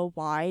field is so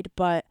wide.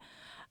 But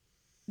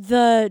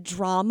the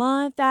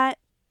drama that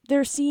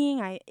they're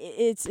seeing,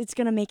 it's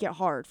going to make it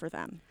hard for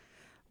them.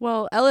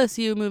 Well,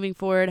 LSU moving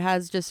forward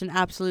has just an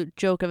absolute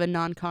joke of a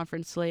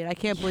non-conference slate. I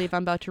can't believe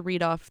I'm about to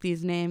read off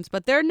these names.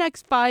 But their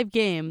next 5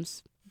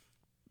 games,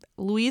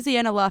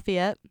 Louisiana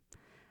Lafayette,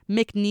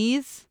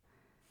 McNeese,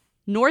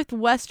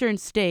 Northwestern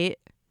State,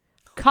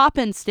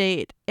 Coppin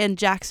State, and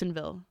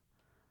Jacksonville.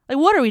 Like,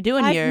 what are we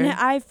doing here?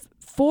 I've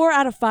 4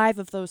 out of 5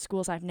 of those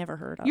schools I've never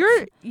heard of.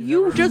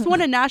 You just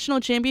won a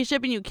national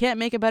championship and you can't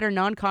make a better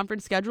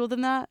non-conference schedule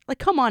than that? Like,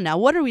 come on now.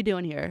 What are we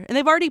doing here? And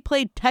they've already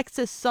played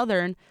Texas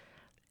Southern,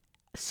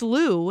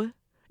 SLU,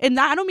 and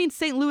that, I don't mean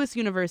St. Louis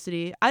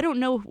University. I don't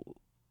know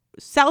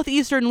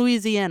Southeastern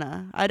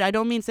Louisiana. I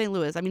don't mean St.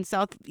 Louis. I mean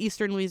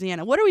Southeastern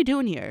Louisiana. What are we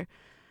doing here?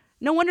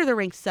 No wonder they're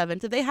ranked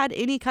 7th. If they had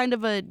any kind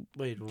of a...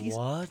 Wait,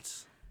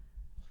 what?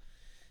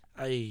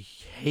 I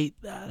hate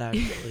that,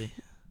 actually.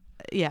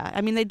 Yeah,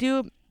 I mean, they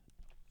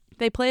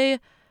play...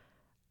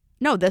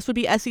 No, this would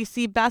be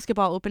SEC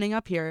basketball opening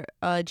up here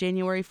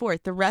January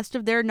 4th. The rest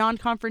of their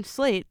non-conference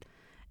slate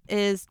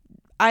is...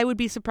 I would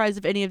be surprised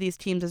if any of these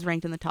teams is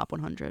ranked in the top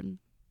 100.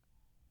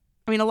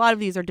 I mean, a lot of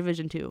these are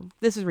Division II.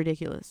 This is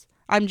ridiculous.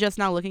 I'm just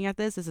now looking at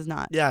this. This is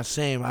not. Yeah,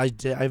 same. I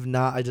did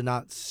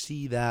not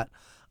see that.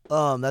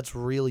 That's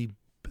really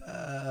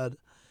bad.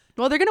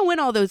 Well, they're gonna win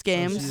all those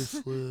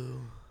games.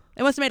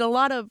 It must have made a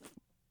lot of.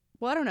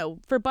 Well, I don't know.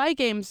 For bye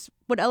games,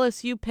 would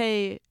LSU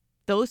pay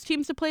those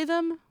teams to play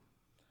them,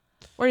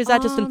 or is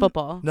that just in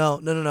football?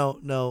 No.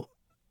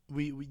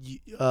 We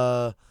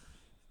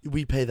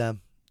pay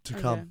them to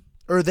come.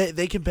 Or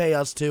they can pay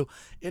us too.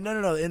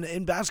 No.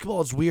 In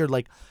basketball, it's weird,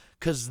 like,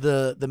 because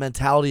the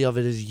mentality of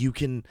it is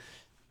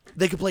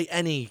they can play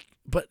any,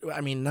 but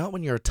I mean, not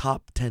when you're a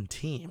top 10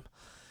 team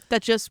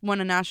that just won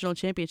a national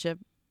championship.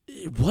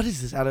 What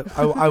is this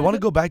I want to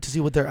go back to see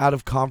what their out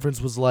of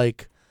conference was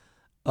like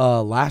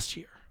last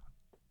year.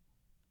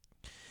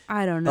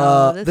 I don't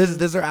know. This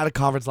is their out of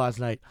conference last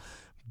night.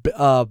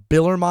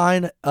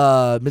 Bellarmine,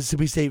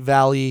 Mississippi State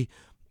Valley,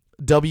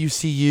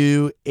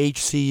 WCU,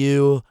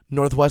 HCU,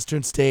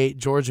 Northwestern State,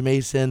 George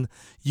Mason,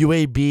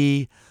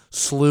 UAB,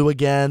 SLU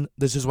again.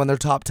 This is when they're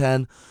top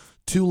 10.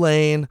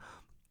 Tulane.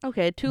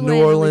 Okay, Tulane.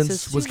 New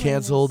Orleans was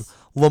canceled.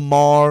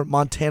 Lamar,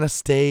 Montana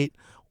State,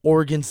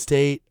 Oregon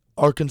State,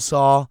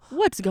 Arkansas.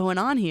 What's going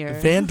on here?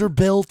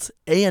 Vanderbilt,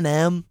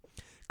 A&M,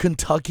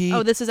 Kentucky.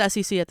 Oh, this is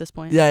SEC at this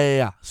point.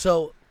 Yeah.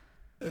 So,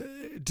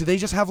 do they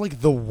just have like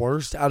the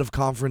worst out of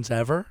conference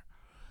ever?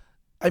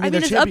 I mean,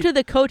 it's up to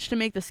the coach to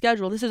make the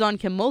schedule. This is on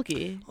Kim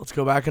Mulkey. Let's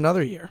go back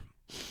another year.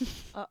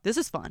 This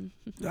is fun.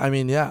 I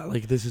mean, yeah,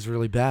 like this is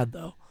really bad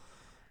though.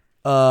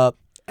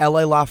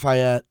 LA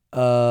Lafayette,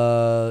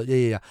 LA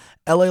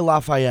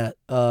Lafayette,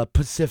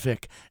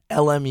 Pacific,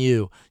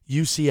 LMU,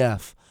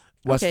 UCF,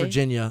 West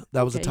Virginia.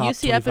 That was a top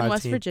UCF 25 and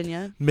West team.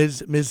 Virginia.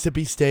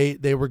 Mississippi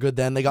State, they were good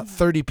then. They got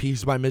 30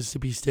 pieces by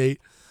Mississippi State.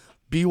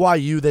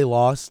 BYU, they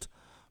lost.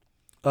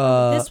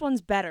 This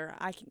one's better.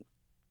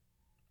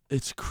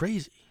 It's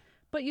crazy.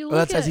 But you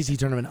look that's SEC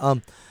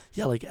tournament.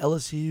 Yeah, like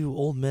LSU,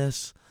 Ole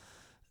Miss,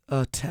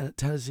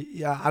 Tennessee.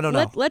 Yeah, I don't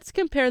know. Let's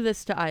compare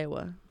this to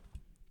Iowa.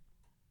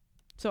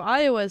 So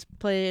Iowa's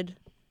played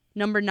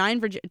number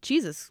 9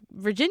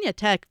 Virginia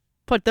Tech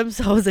put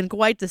themselves in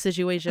quite the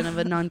situation of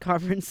a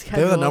non-conference schedule.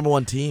 They were the number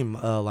 1 team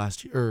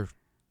last year.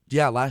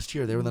 Last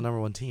year they were the number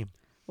 1 team.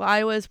 Well,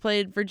 Iowa's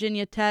played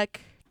Virginia Tech,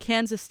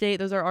 Kansas State.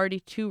 Those are already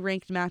 2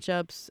 ranked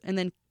matchups, and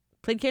then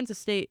played Kansas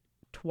State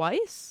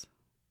twice.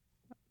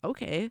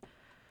 Okay,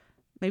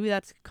 maybe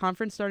that's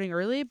conference starting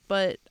early,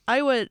 but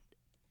Iowa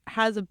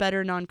has a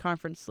better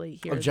non-conference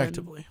slate here.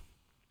 Objectively.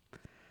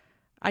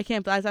 I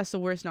can't. That's the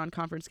worst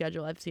non-conference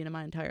schedule I've seen in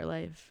my entire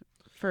life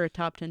for a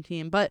top 10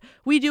 team. But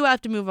we do have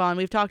to move on.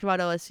 We've talked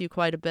about LSU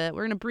quite a bit.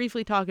 We're going to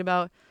briefly talk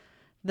about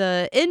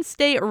the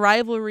in-state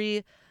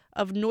rivalry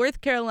of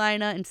North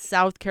Carolina and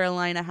South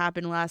Carolina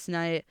happened last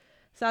night.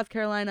 South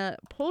Carolina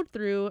pulled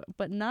through,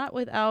 but not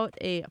without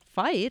a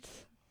fight.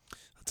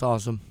 That's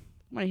awesome.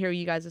 I want to hear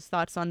you guys'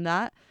 thoughts on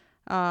that.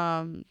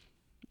 Trying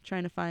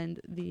to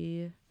find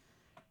the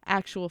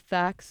actual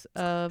facts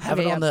of have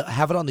it on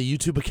the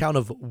YouTube account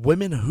of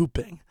Women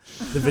Hooping.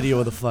 The video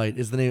of the fight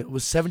is the name. It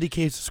was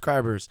 70K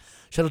subscribers.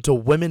 Shout out to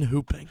Women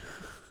Hooping.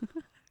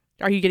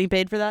 Are you getting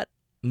paid for that?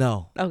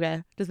 No.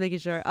 Okay, just making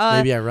sure.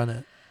 Maybe I run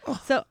it.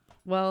 So,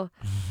 well,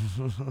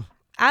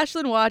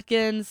 Ashlyn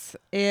Watkins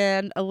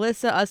and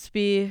Alyssa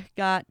Usby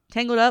got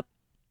tangled up,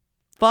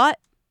 fought,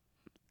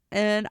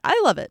 and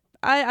I love it.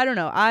 I don't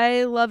know.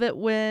 I love it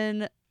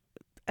when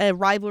a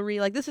rivalry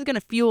like this is going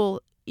to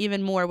fuel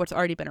even more what's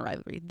already been a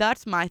rivalry.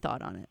 That's my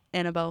thought on it.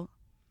 Annabelle,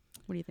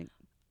 what do you think?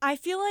 I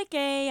feel like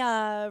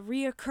a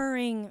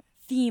reoccurring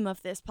theme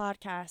of this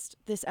podcast,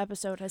 this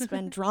episode, has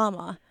been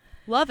drama.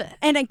 Love it.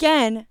 And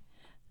again,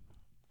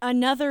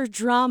 another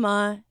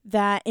drama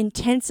that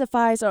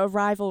intensifies a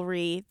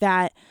rivalry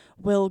that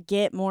will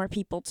get more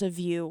people to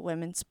view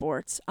women's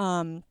sports.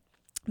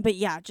 But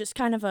yeah, just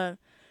kind of a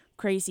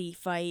crazy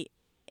fight.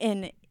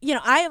 And, you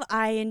know,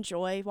 I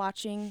enjoy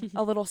watching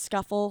a little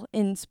scuffle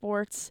in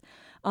sports.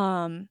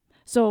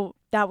 So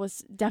that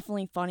was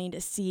definitely funny to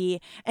see.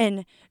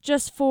 And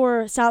just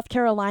for South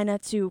Carolina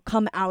to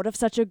come out of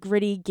such a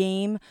gritty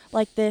game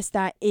like this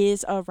that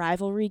is a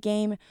rivalry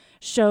game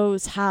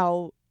shows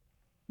how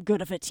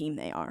good of a team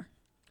they are.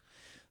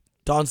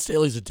 Dawn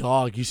Staley's a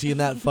dog. You see in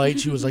that fight,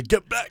 she was like,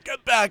 get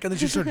back. And then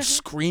she started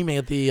screaming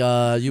at the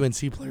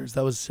UNC players.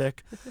 That was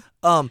sick.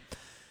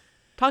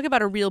 Talk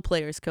about a real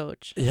players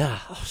coach. Yeah.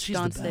 She's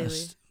Dawn the best.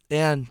 Staley.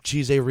 And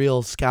she's a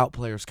real scout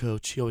players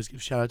coach. She always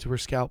gives shout out to her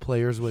scout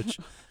players, which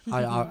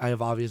I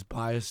have obvious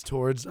bias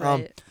towards.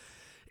 Right.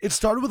 It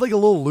started with like a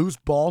little loose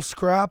ball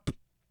scrap,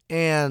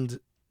 and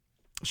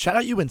shout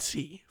out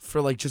UNC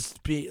for like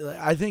just be.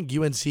 I think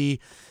UNC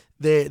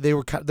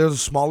they're a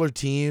smaller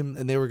team,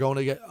 and they were going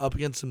to get up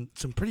against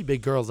some pretty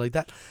big girls like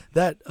that.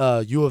 That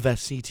U of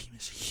SC team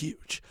is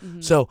huge.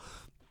 Mm-hmm. So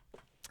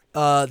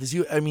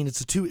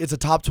it's a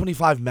top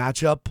 25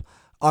 matchup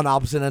on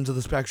opposite ends of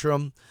the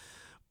spectrum,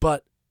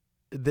 but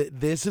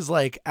this is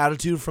like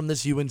attitude from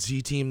this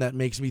UNC team that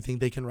makes me think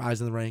they can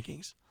rise in the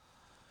rankings.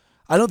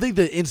 I don't think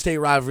the in-state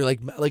rivalry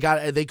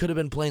they could have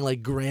been playing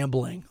like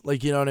Grambling,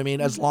 like, you know what I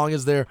mean. As long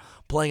as they're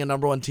playing a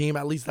number 1 team,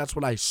 at least that's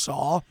what I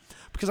saw,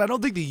 because I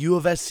don't think the U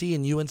of SC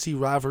and UNC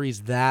rivalry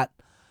is that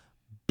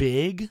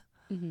big.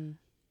 Mm-hmm.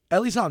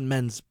 At least on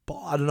men's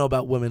ball. I don't know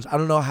about women's. I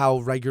don't know how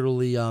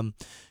regularly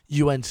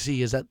UNC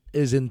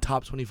is in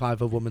top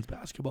 25 of women's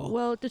basketball.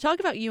 Well, to talk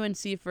about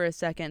UNC for a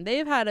second,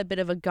 they've had a bit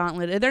of a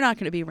gauntlet. They're not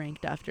going to be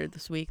ranked after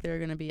this week. They're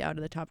going to be out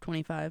of the top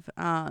 25.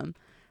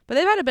 But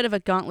they've had a bit of a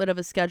gauntlet of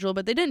a schedule,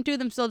 but they didn't do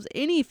themselves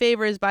any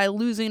favors by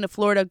losing to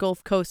Florida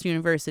Gulf Coast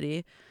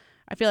University.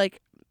 I feel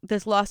like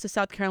this loss to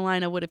South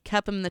Carolina would have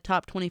kept them in the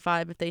top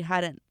 25 if they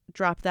hadn't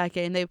dropped that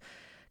game. Because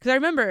I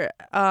remember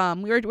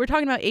we were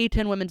talking about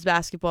A-10 women's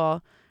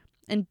basketball,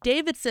 and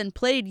Davidson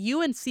played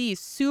UNC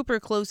super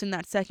close in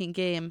that second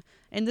game,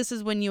 and this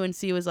is when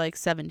UNC was like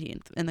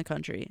 17th in the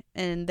country,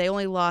 and they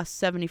only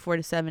lost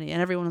 74-70,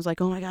 and everyone was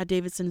like, oh my God,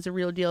 Davidson's a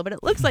real deal. But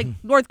it looks like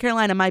North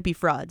Carolina might be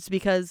frauds,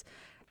 because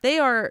they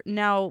are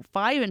now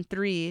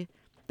 5-3.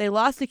 They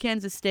lost to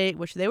Kansas State,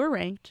 which they were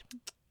ranked.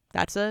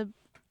 That's a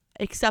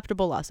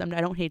acceptable loss. I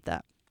don't hate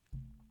that.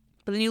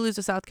 But then you lose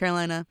to South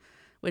Carolina,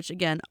 which,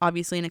 again,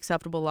 obviously an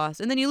acceptable loss.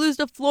 And then you lose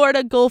to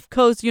Florida Gulf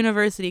Coast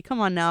University.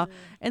 Come on now.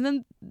 And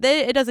then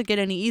it doesn't get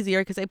any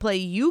easier because they play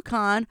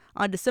UConn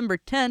on December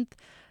 10th.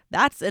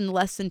 That's in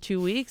less than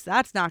 2 weeks.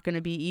 That's not going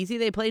to be easy.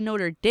 They play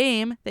Notre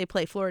Dame. They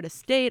play Florida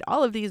State.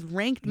 All of these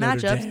ranked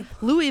matchups. Dame.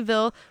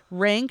 Louisville,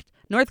 ranked.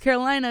 North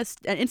Carolina,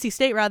 NC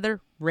State,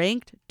 rather,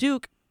 ranked.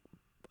 Duke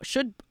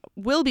should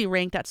will be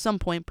ranked at some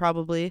point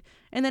probably,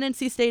 and then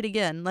NC State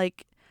again.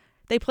 Like,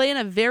 they play in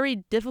a very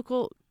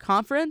difficult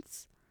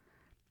conference,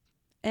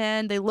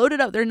 and they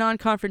loaded up their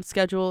non-conference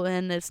schedule,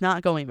 and it's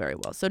not going very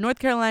well. So North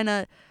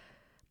Carolina,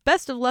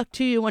 best of luck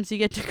to you once you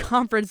get to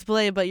conference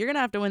play, but you're going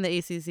to have to win the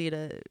ACC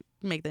to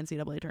make the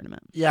NCAA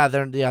tournament. Yeah,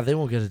 they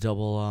won't get a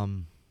double.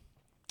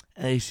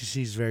 ACC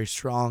is very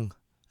strong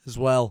as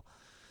well.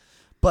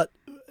 But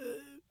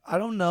I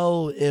don't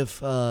know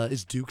if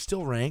is Duke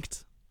still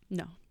ranked?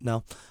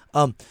 No.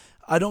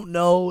 I don't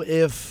know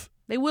if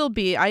they will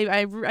be.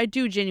 I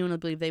do genuinely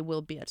believe they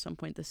will be at some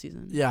point this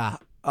season. Yeah.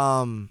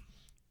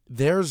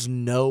 There's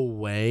no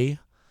way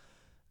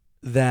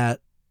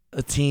that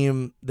a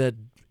team that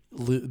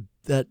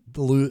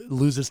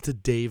loses to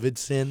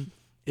Davidson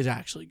is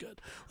actually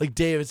good. Like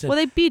Davidson. Well,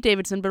 they beat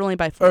Davidson, but only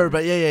by 4.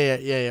 But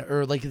yeah.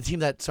 Or like the team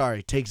that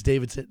takes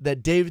Davidson,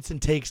 that Davidson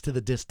takes to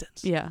the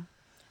distance. Yeah.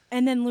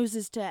 And then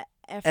loses to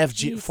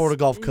FG, Florida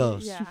Gulf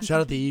Coast. Yeah.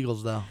 Shout out the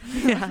Eagles though.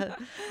 Yeah.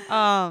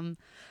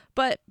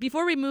 But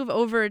before we move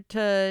over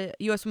to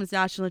U.S. Women's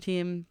National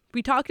Team,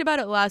 we talked about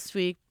it last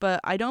week,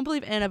 but I don't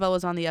believe Annabelle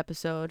was on the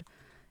episode.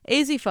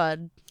 AZ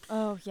Fudd.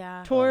 Oh,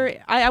 yeah.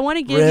 I want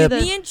to give Rip. you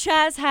the... Me and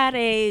Chaz had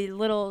a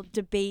little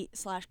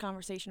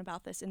debate/conversation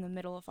about this in the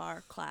middle of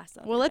our class.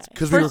 Well, let's...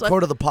 Because we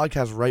recorded the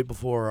podcast right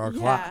before our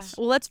class.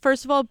 Well, let's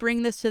first of all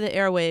bring this to the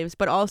airwaves,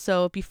 but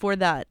also before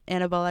that,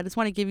 Annabelle, I just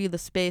want to give you the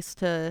space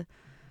to,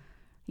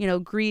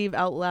 grieve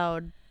out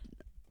loud.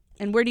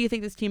 And where do you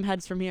think this team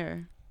heads from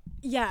here?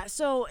 Yeah,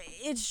 so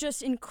it's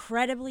just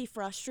incredibly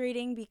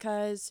frustrating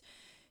because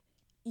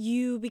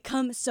you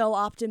become so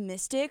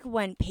optimistic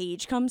when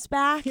Paige comes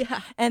back.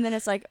 Yeah. And then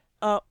it's like,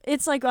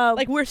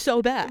 we're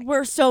so back.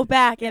 We're so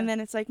back. Yeah. And then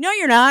it's like, no,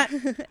 you're not.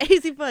 AZ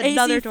Fudd,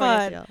 another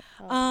tornado.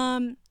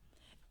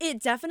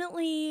 It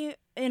definitely,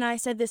 and I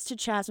said this to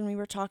Chaz when we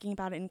were talking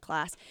about it in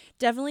class,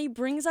 definitely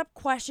brings up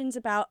questions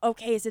about,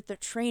 okay, is it the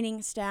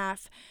training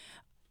staff?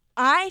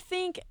 I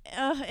think,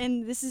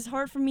 and this is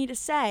hard for me to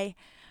say,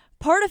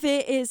 part of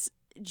it is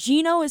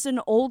Gino is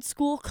an old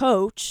school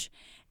coach,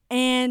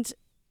 and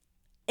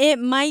it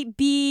might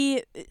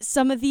be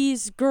some of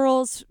these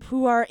girls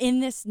who are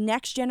in this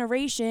next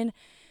generation,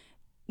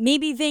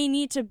 maybe they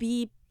need to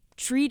be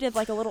treated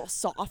like a little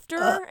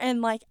softer, and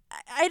like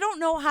I don't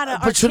know how to.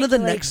 But shouldn't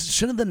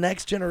the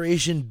next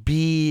generation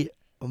be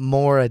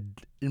more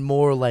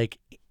like,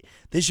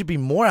 they should be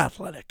more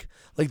athletic?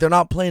 Like, they're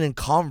not playing in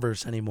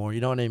Converse anymore.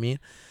 You know what I mean?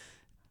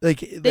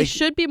 They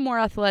should be more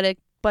athletic,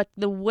 but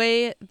the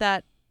way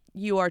that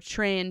you are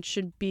trained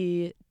should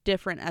be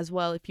different as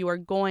well if you are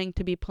going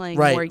to be playing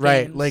more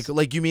games. Right.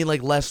 Like you mean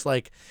like less,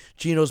 like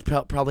Gino's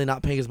probably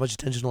not paying as much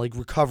attention to like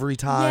recovery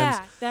times.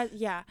 Like,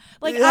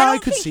 I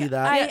could see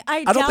that.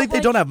 I don't think they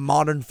don't have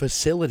modern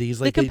facilities.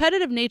 Like, the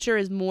competitive nature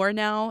is more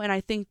now, and I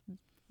think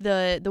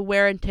the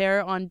wear and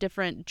tear on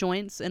different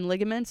joints and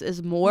ligaments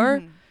is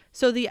more. Mm-hmm.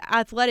 So the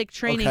athletic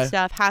training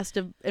staff has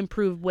to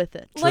improve with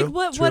it. True,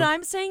 what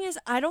I'm saying is,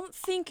 I don't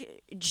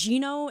think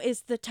Gino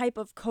is the type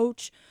of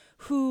coach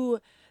who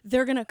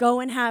they're going to go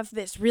and have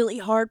this really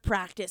hard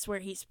practice where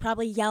he's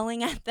probably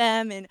yelling at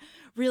them and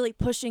really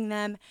pushing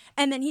them.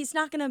 And then he's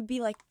not going to be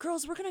like,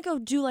 girls, we're going to go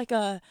do like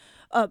a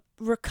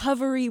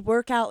recovery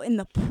workout in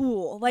the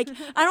pool. Like,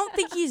 I don't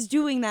think he's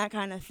doing that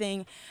kind of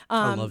thing.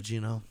 I love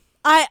Gino.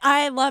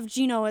 I love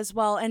Gino as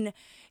well. And,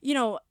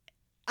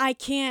 I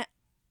can't,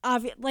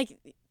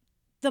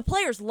 the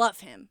players love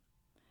him.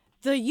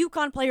 The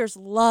UConn players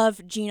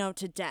love Gino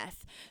to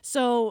death.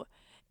 So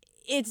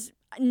it's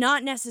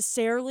not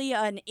necessarily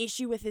an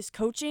issue with his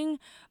coaching,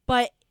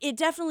 but it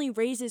definitely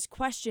raises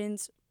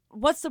questions.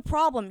 What's the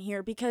problem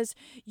here? Because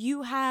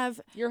you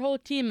have... Your whole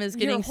team is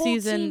getting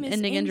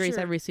season-ending injuries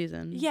every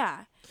season.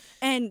 Yeah.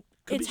 And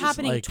it's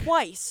happening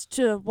twice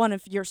to one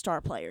of your star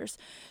players.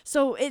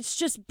 So it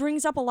just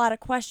brings up a lot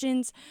of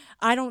questions.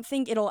 I don't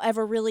think it'll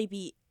ever really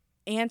be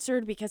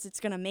answered because it's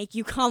going to make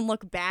UConn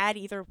look bad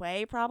either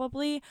way,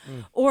 probably.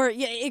 Or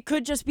it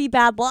could just be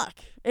bad luck.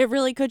 It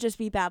really could just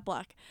be bad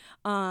luck.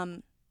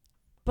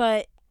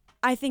 But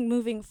I think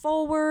moving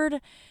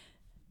forward,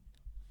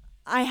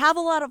 I have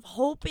a lot of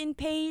hope in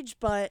Paige,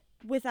 but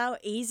without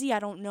AZ, I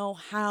don't know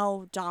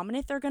how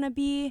dominant they're going to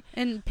be.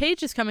 And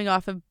Paige is coming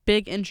off a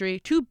big injury,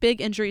 2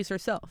 big injuries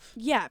herself.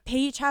 Yeah,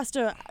 Paige has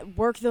to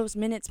work those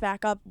minutes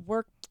back up,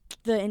 work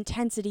the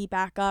intensity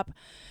back up.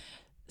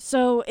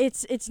 So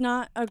it's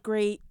not a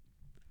great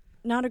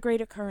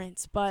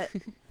occurrence, but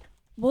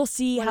we'll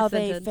see how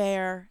they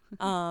fare.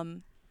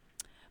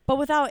 But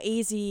without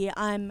AZ,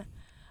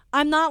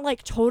 I'm not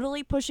like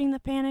totally pushing the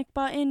panic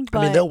button. But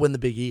I mean, they'll win the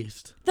Big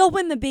East. They'll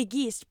win the Big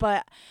East,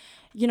 but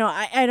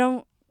I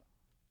don't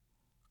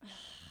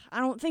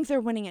think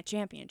they're winning a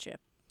championship.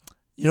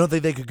 You don't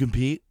think they could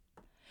compete?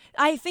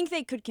 I think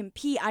they could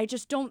compete. I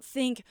just don't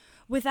think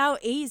without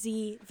AZ,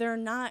 they're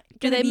not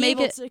going to be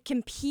able to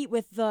compete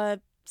with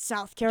the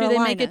South Carolinas.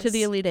 Do they make it to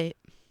the Elite Eight?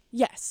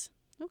 Yes.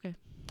 Okay.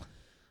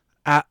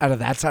 Out of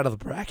that side of the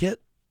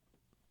bracket?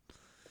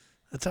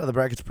 That side of the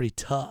bracket's pretty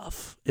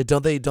tough.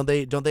 Don't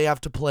they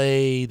have to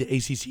play the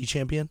ACC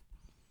champion?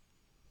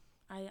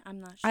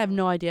 I'm not sure. I have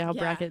no idea how Yeah.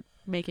 bracket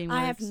making works.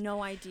 I have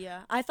no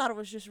idea. I thought it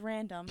was just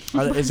random.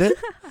 Is it?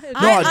 I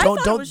No,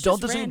 thought it was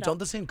just don't random.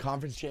 the same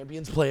conference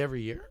champions play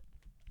every year?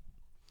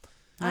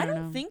 I don't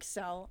don't know. think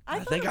so. I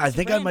thought think it was I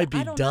random. might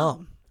be don't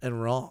dumb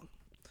and wrong.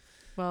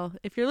 Well,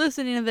 if you're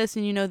listening to this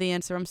and you know the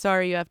answer, I'm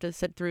sorry you have to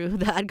sit through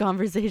that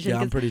conversation. Yeah,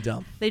 I'm 'cause pretty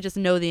dumb. they just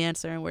know the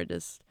answer and we're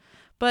just...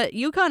 But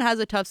UConn has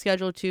a tough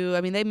schedule too.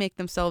 I mean, they make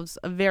themselves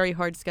a very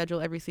hard schedule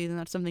every season.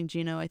 That's something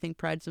Gino, I think,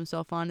 prides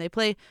himself on. They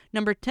play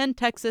number 10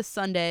 Texas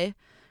Sunday,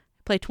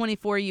 play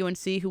 24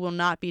 UNC, who will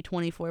not be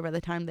 24 by the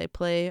time they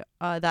play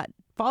that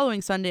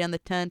following Sunday on the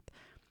 10th.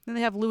 Then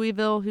they have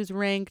Louisville, who's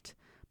ranked,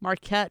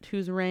 Marquette,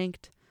 who's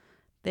ranked.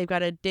 They've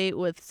got a date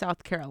with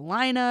South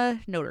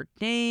Carolina, Notre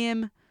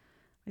Dame.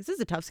 This is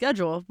a tough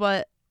schedule,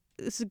 but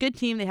this is a good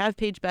team. They have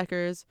Paige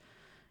Beckers,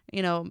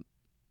 you know,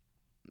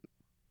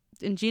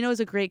 and Gino's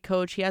a great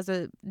coach. He has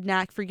a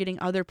knack for getting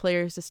other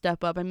players to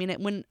step up. I mean,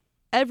 when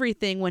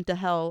everything went to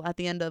hell at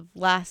the end of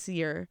last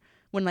year,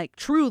 when like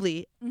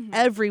truly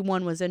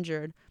everyone was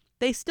injured,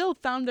 they still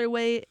found their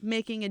way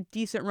making a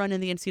decent run in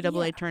the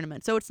NCAA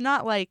tournament. So it's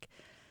not like,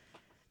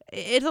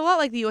 it's a lot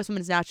like the U.S.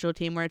 Women's National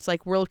Team where it's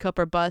like World Cup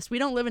or bust. We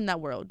don't live in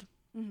that world.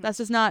 That's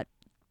just not,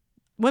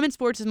 women's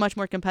sports is much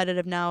more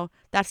competitive now.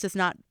 That's just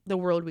not the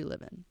world we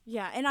live in.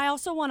 Yeah, and I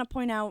also want to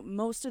point out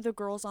most of the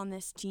girls on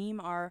this team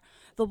are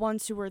the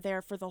ones who were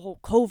there for the whole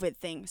COVID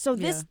thing. So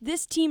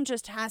this team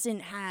just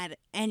hasn't had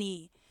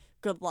any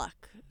good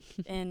luck,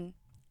 and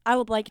I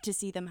would like to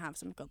see them have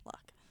some good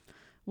luck.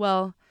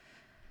 Well,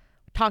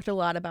 talked a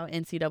lot about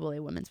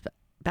NCAA women's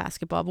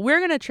basketball, but we're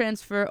going to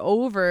transfer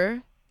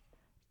over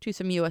to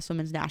some U.S.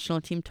 Women's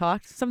National Team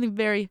talk, something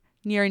very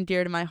near and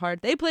dear to my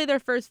heart. They play their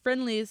first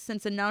friendlies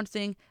since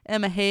announcing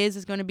Emma Hayes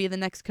is going to be the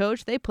next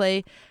coach. They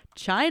play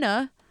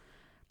China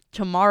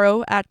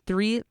tomorrow at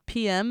 3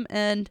 p.m.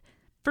 And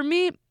for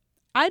me,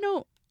 I'm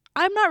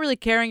not really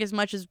caring as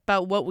much as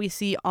about what we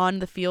see on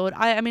the field.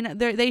 I mean,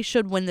 they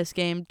should win this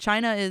game.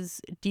 China is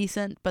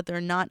decent, but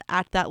they're not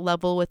at that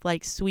level with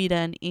like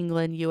Sweden,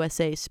 England,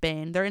 USA,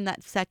 Spain. They're in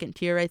that second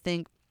tier, I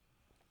think,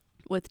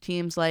 with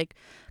teams like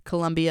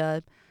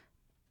Colombia.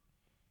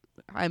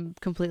 I'm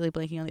completely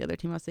blanking on the other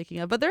team I was thinking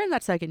of, but they're in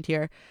that second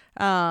tier.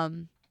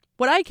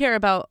 What I care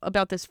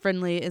about this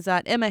friendly is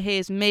that Emma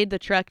Hayes made the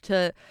trek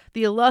to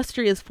the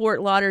illustrious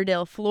Fort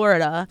Lauderdale,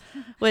 Florida,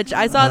 which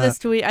I saw this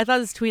tweet. I thought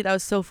this tweet that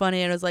was so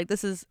funny, and I was like,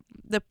 this is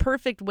the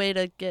perfect way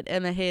to get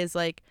Emma Hayes.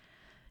 Like,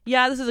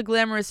 yeah, this is a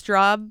glamorous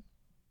job,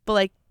 but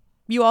like,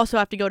 you also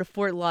have to go to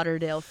Fort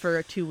Lauderdale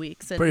for 2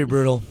 weeks. And Pretty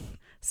brutal.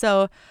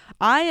 so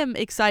I am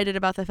excited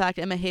about the fact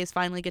Emma Hayes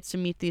finally gets to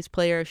meet these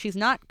players. She's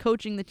not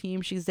coaching the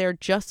team. She's there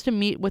just to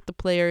meet with the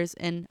players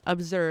and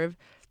observe.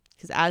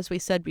 Because as we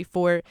said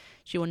before,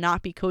 she will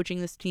not be coaching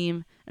this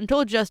team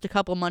until just a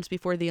couple months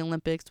before the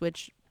Olympics,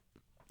 which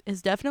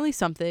is definitely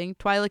something.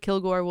 Twyla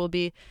Kilgore will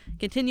be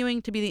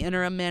continuing to be the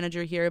interim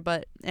manager here.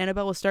 But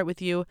Annabelle, we'll start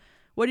with you.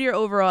 What are your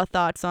overall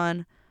thoughts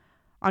on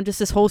just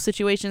this whole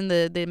situation,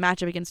 the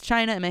matchup against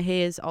China, Emma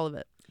Hayes, all of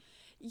it?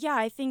 Yeah,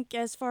 I think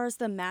as far as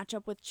the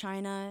matchup with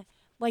China,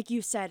 like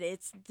you said,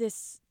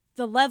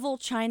 the level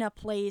China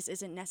plays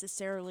isn't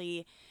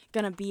necessarily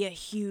going to be a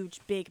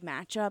huge, big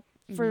matchup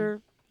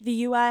for the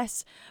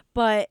U.S.,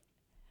 but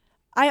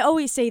I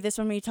always say this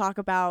when we talk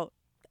about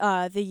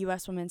the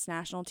U.S. Women's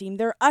National Team.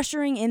 They're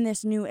ushering in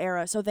this new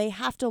era, so they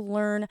have to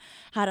learn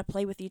how to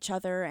play with each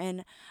other,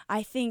 and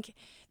I think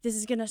this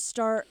is going to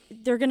start,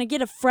 they're going to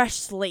get a fresh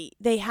slate.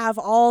 They have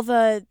all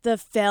the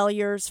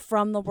failures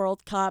from the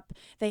World Cup.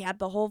 They had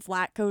the whole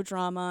Vlatko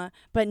drama,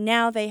 but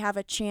now they have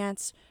a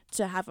chance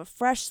to have a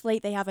fresh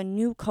slate. They have a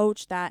new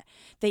coach that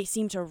they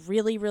seem to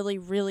really, really,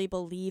 really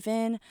believe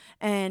in,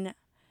 and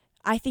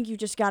I think you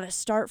just got to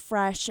start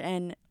fresh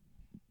and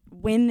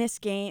win this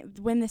game,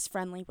 win this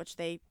friendly, which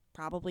they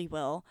probably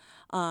will,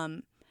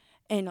 and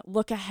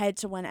look ahead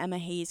to when Emma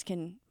Hayes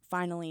can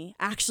finally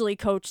actually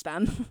coach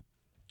them.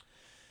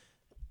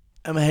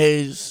 Emma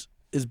Hayes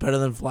is better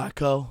than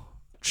Vlatko.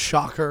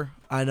 Shocker.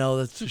 I know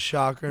that's a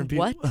shocker. And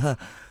people,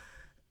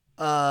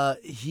 What?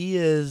 He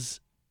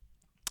was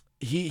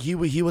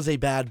a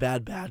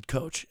bad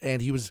coach,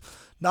 and he was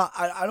not.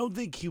 I don't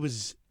think he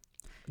was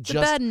Just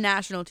a bad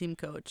national team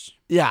coach.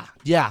 Yeah,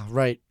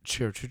 right.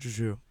 True.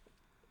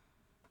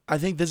 I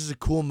think this is a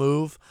cool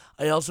move.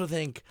 I also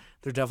think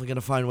they're definitely going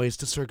to find ways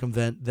to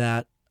circumvent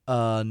that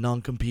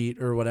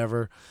non-compete or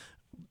whatever.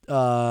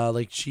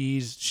 Like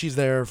she's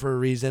there for a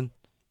reason.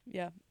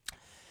 Yeah.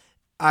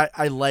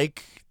 I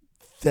like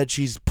that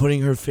she's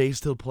putting her face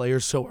to the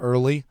players so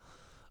early,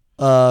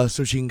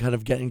 so she can kind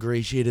of get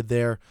ingratiated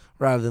there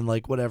rather than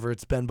like whatever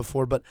it's been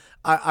before. But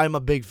I'm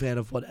a big fan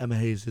of what Emma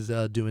Hayes is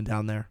doing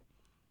down there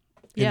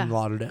in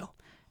Lauderdale.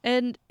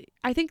 And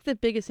I think the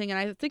biggest thing, and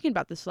I was thinking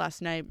about this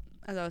last night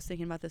as I was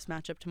thinking about this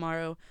matchup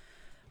tomorrow,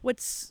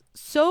 what's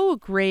so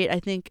great, I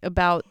think,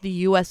 about the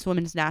U.S.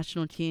 Women's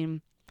National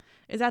Team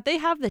is that they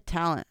have the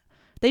talent.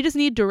 They just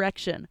need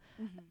direction.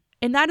 Mm-hmm.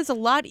 And that is a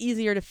lot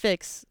easier to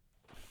fix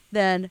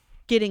than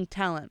getting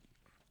talent.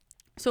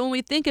 So when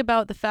we think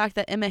about the fact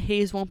that Emma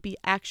Hayes won't be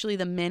actually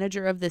the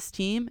manager of this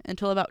team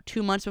until about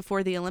 2 months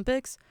before the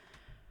Olympics,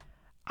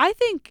 I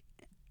think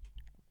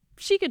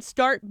she could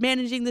start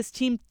managing this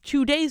team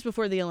 2 days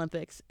before the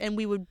Olympics, and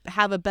we would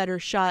have a better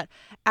shot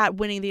at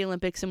winning the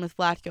Olympics and with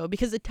Vlatko,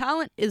 because the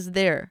talent is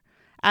there.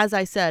 As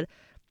I said,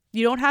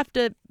 you don't have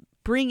to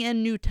bring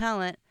in new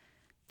talent.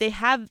 They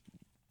have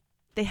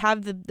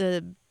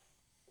the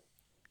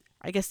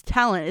I guess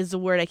talent is the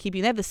word I keep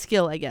using. They have the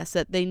skill, I guess,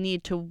 that they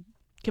need to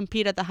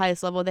compete at the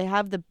highest level. They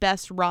have the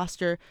best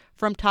roster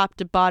from top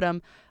to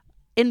bottom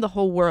in the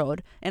whole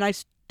world, and I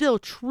still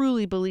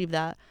truly believe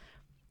that.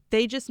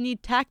 They just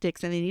need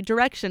tactics and they need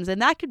directions,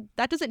 and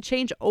that doesn't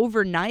change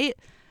overnight,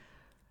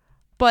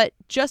 but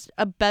just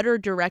a better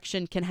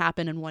direction can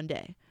happen in one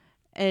day,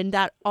 and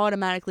that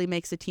automatically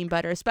makes the team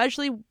better.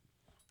 Especially,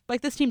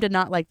 like, this team did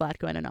not like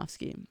Vlatko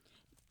Ananovsky.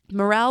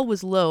 Morale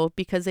was low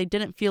because they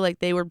didn't feel like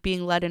they were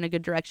being led in a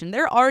good direction.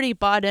 They're already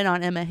bought in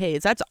on Emma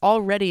Hayes. That's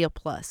already a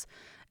plus.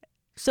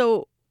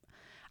 So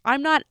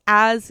I'm not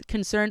as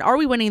concerned. Are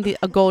we winning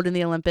a gold in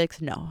the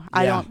Olympics? No,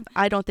 Yeah.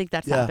 I don't think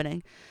that's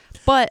happening.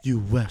 But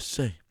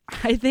USA.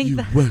 I think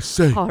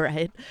USA. all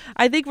right.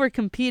 I think we're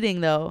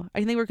competing, though.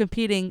 I think we're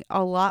competing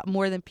a lot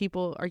more than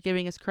people are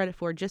giving us credit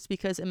for, just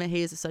because Emma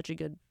Hayes is such a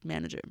good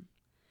manager.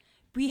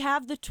 We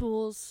have the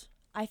tools.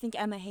 I think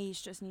Emma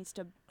Hayes just needs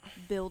to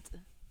build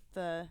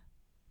the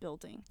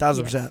building.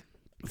 1,000%.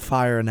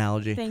 Fire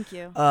analogy. Thank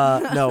you.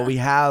 No, we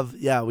have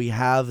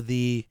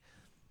the.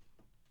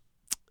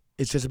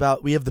 It's just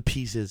about we have the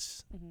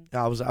pieces. Mm-hmm.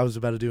 I was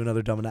about to do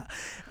another dumb analogy.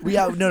 We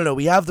have no.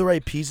 We have the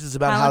right pieces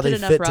about how they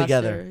Talented fit enough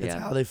together. roster, It's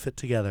yeah. how they fit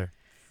together.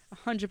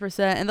 100%.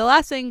 And the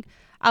last thing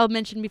I'll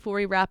mention before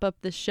we wrap up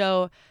the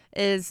show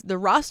is the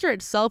roster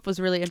itself was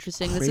really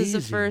interesting. Crazy. This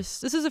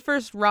is the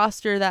first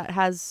roster that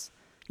has,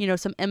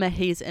 some Emma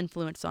Hayes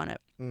influence on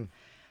it.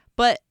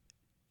 But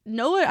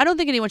no, I don't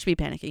think anyone should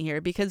be panicking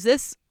here, because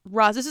this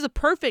is a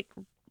perfect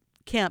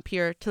camp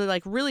here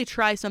to really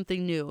try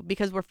something new,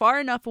 because we're far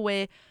enough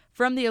away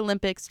from the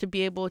Olympics to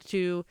be able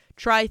to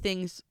try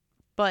things,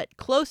 but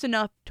close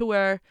enough to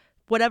where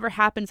whatever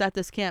happens at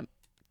this camp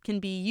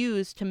can be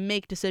used to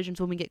make decisions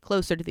when we get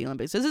closer to the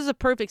Olympics. This is a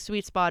perfect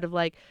sweet spot of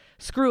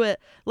screw it,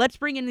 let's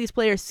bring in these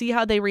players, see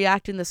how they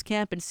react in this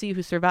camp, and see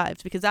who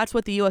survives, because that's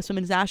what the U.S.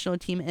 women's national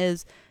team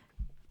is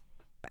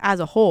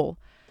as a whole.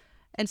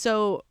 And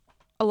so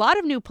a lot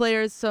of new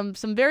players, some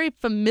very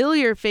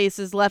familiar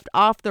faces left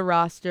off the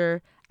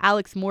roster: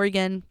 Alex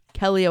Morgan,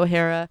 Kelly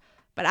O'Hara,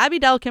 but Abby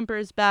Dahlkemper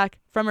is back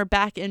from her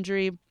back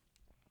injury.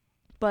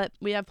 But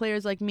we have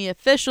players like Mia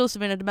Fischel,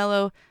 Savannah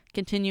DeMello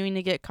continuing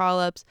to get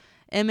call-ups,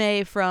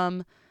 MA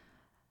from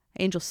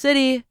Angel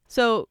City.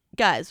 So,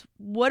 guys,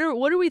 what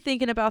are we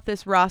thinking about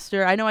this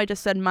roster? I know I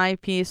just said my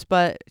piece,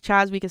 but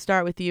Chaz, we can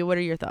start with you. What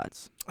are your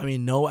thoughts? I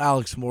mean, no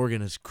Alex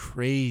Morgan is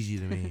crazy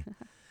to me.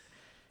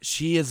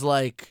 She is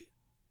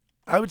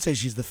I would say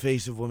she's the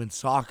face of women's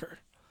soccer.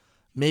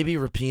 Maybe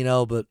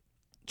Rapinoe, but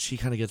she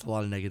kind of gets a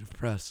lot of negative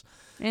press.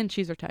 And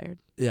she's retired.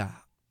 Yeah.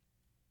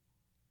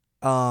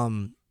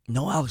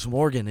 No Alex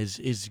Morgan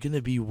is going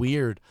to be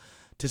weird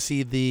to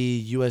see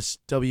the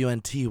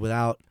USWNT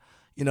without,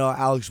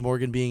 Alex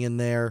Morgan being in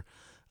there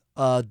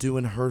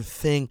doing her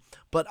thing.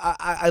 But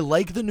I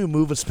like the new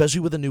move, especially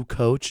with a new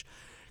coach,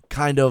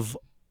 kind of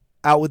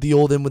out with the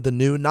old, in with the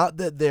new. Not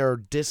that they're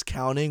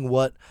discounting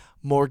what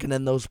Morgan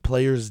and those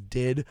players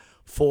did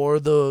for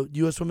the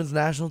U.S. women's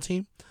national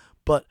team,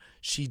 but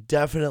she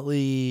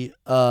definitely,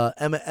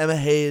 Emma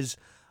Hayes,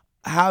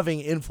 having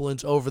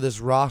influence over this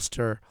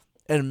roster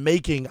and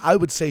making, I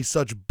would say,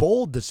 such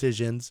bold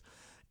decisions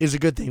is a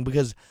good thing,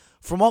 because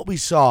from what we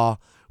saw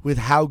with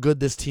how good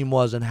this team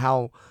was and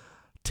how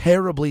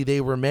terribly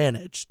they were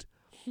managed,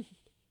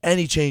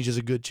 any change is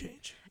a good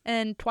change.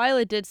 And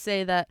Twyla did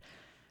say that,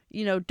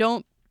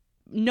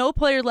 no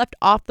player left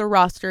off the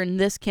roster in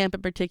this camp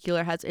in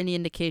particular has any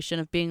indication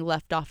of being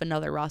left off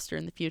another roster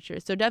in the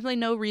future. So definitely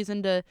no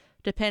reason to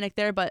panic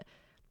there. But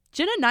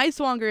Jenna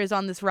Neiswanger is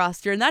on this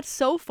roster, and that's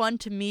so fun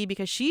to me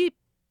because she,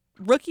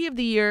 Rookie of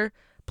the Year,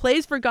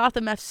 plays for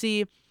Gotham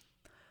FC.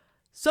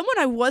 Someone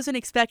I wasn't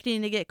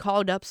expecting to get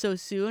called up so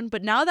soon,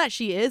 but now that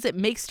she is, it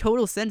makes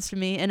total sense to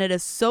me, and it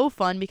is so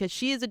fun because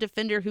she is a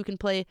defender who can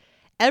play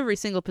every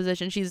single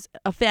position. She's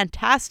a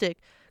fantastic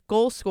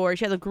goal scorer.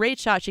 She has a great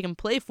shot. She can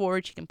play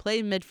forward. She can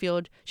play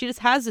midfield. She just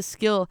has the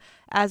skill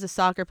as a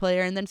soccer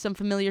player. And then some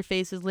familiar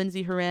faces: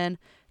 Lindsay Horan,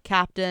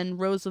 captain,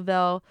 Rose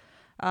Lavelle.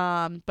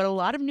 But a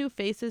lot of new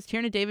faces.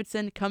 Tierna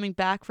Davidson, coming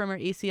back from her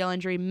ACL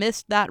injury,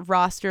 missed that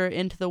roster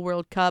into the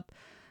World Cup.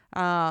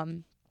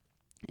 And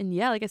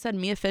yeah, like I said,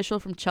 Mia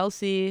Fischel from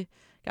Chelsea.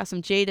 Got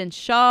some Jaden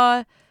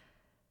Shaw.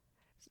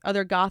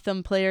 Other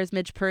Gotham players,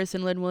 Midge Purse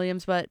and Lynn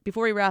Williams. But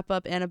before we wrap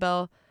up,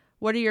 Annabelle,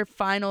 what are your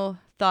final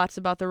thoughts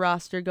about the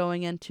roster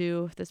going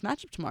into this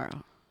matchup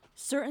tomorrow?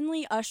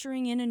 Certainly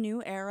ushering in a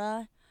new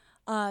era,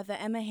 the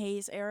Emma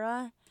Hayes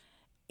era.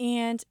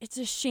 And it's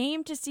a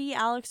shame to see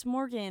Alex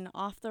Morgan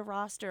off the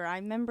roster. I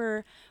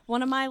remember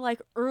one of my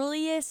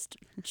earliest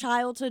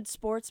childhood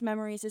sports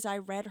memories is I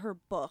read her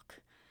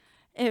book.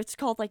 It's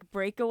called like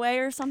Breakaway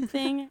or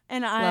something.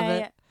 And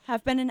I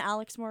have been an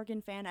Alex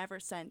Morgan fan ever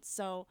since.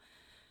 So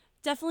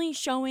definitely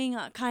showing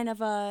kind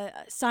of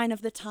a sign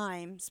of the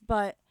times,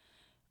 but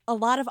a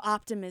lot of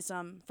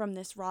optimism from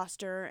this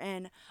roster.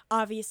 And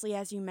obviously,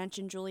 as you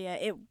mentioned, Julia,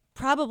 it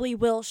probably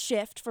will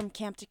shift from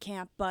camp to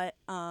camp, but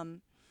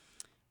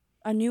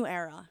a new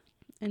era.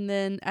 And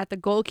then at the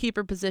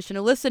goalkeeper position,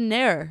 Alyssa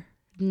Nair,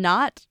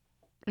 not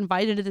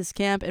invited to this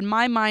camp. In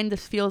my mind,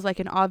 this feels like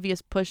an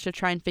obvious push to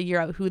try and figure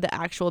out who the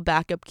actual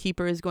backup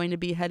keeper is going to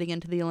be heading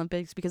into the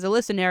Olympics, because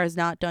Alyssa Nair has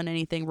not done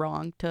anything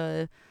wrong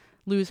to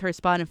lose her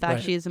spot. In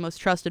fact, she is the most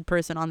trusted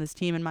person on this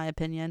team, in my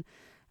opinion.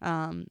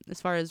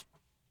 As far as,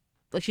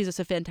 like, she's just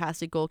a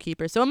fantastic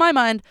goalkeeper. So in my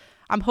mind,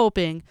 I'm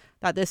hoping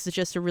that this is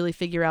just to really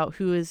figure out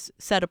who is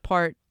set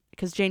apart,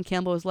 because Jane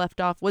Campbell was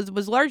left off,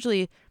 was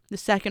largely the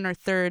second or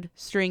third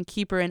string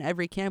keeper in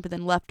every camp, and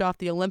then left off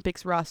the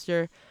Olympics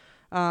roster.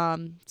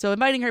 So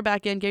inviting her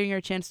back in, giving her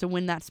a chance to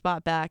win that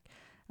spot back,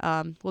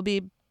 will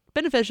be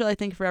beneficial, I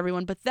think, for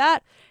everyone. But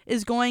that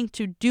is going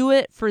to do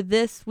it for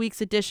this week's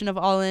edition of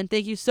All In.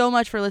 Thank you so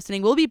much for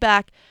listening. We'll be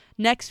back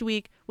next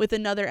week with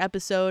another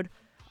episode.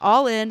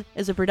 All In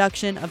is a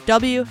production of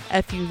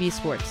WFUV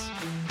Sports.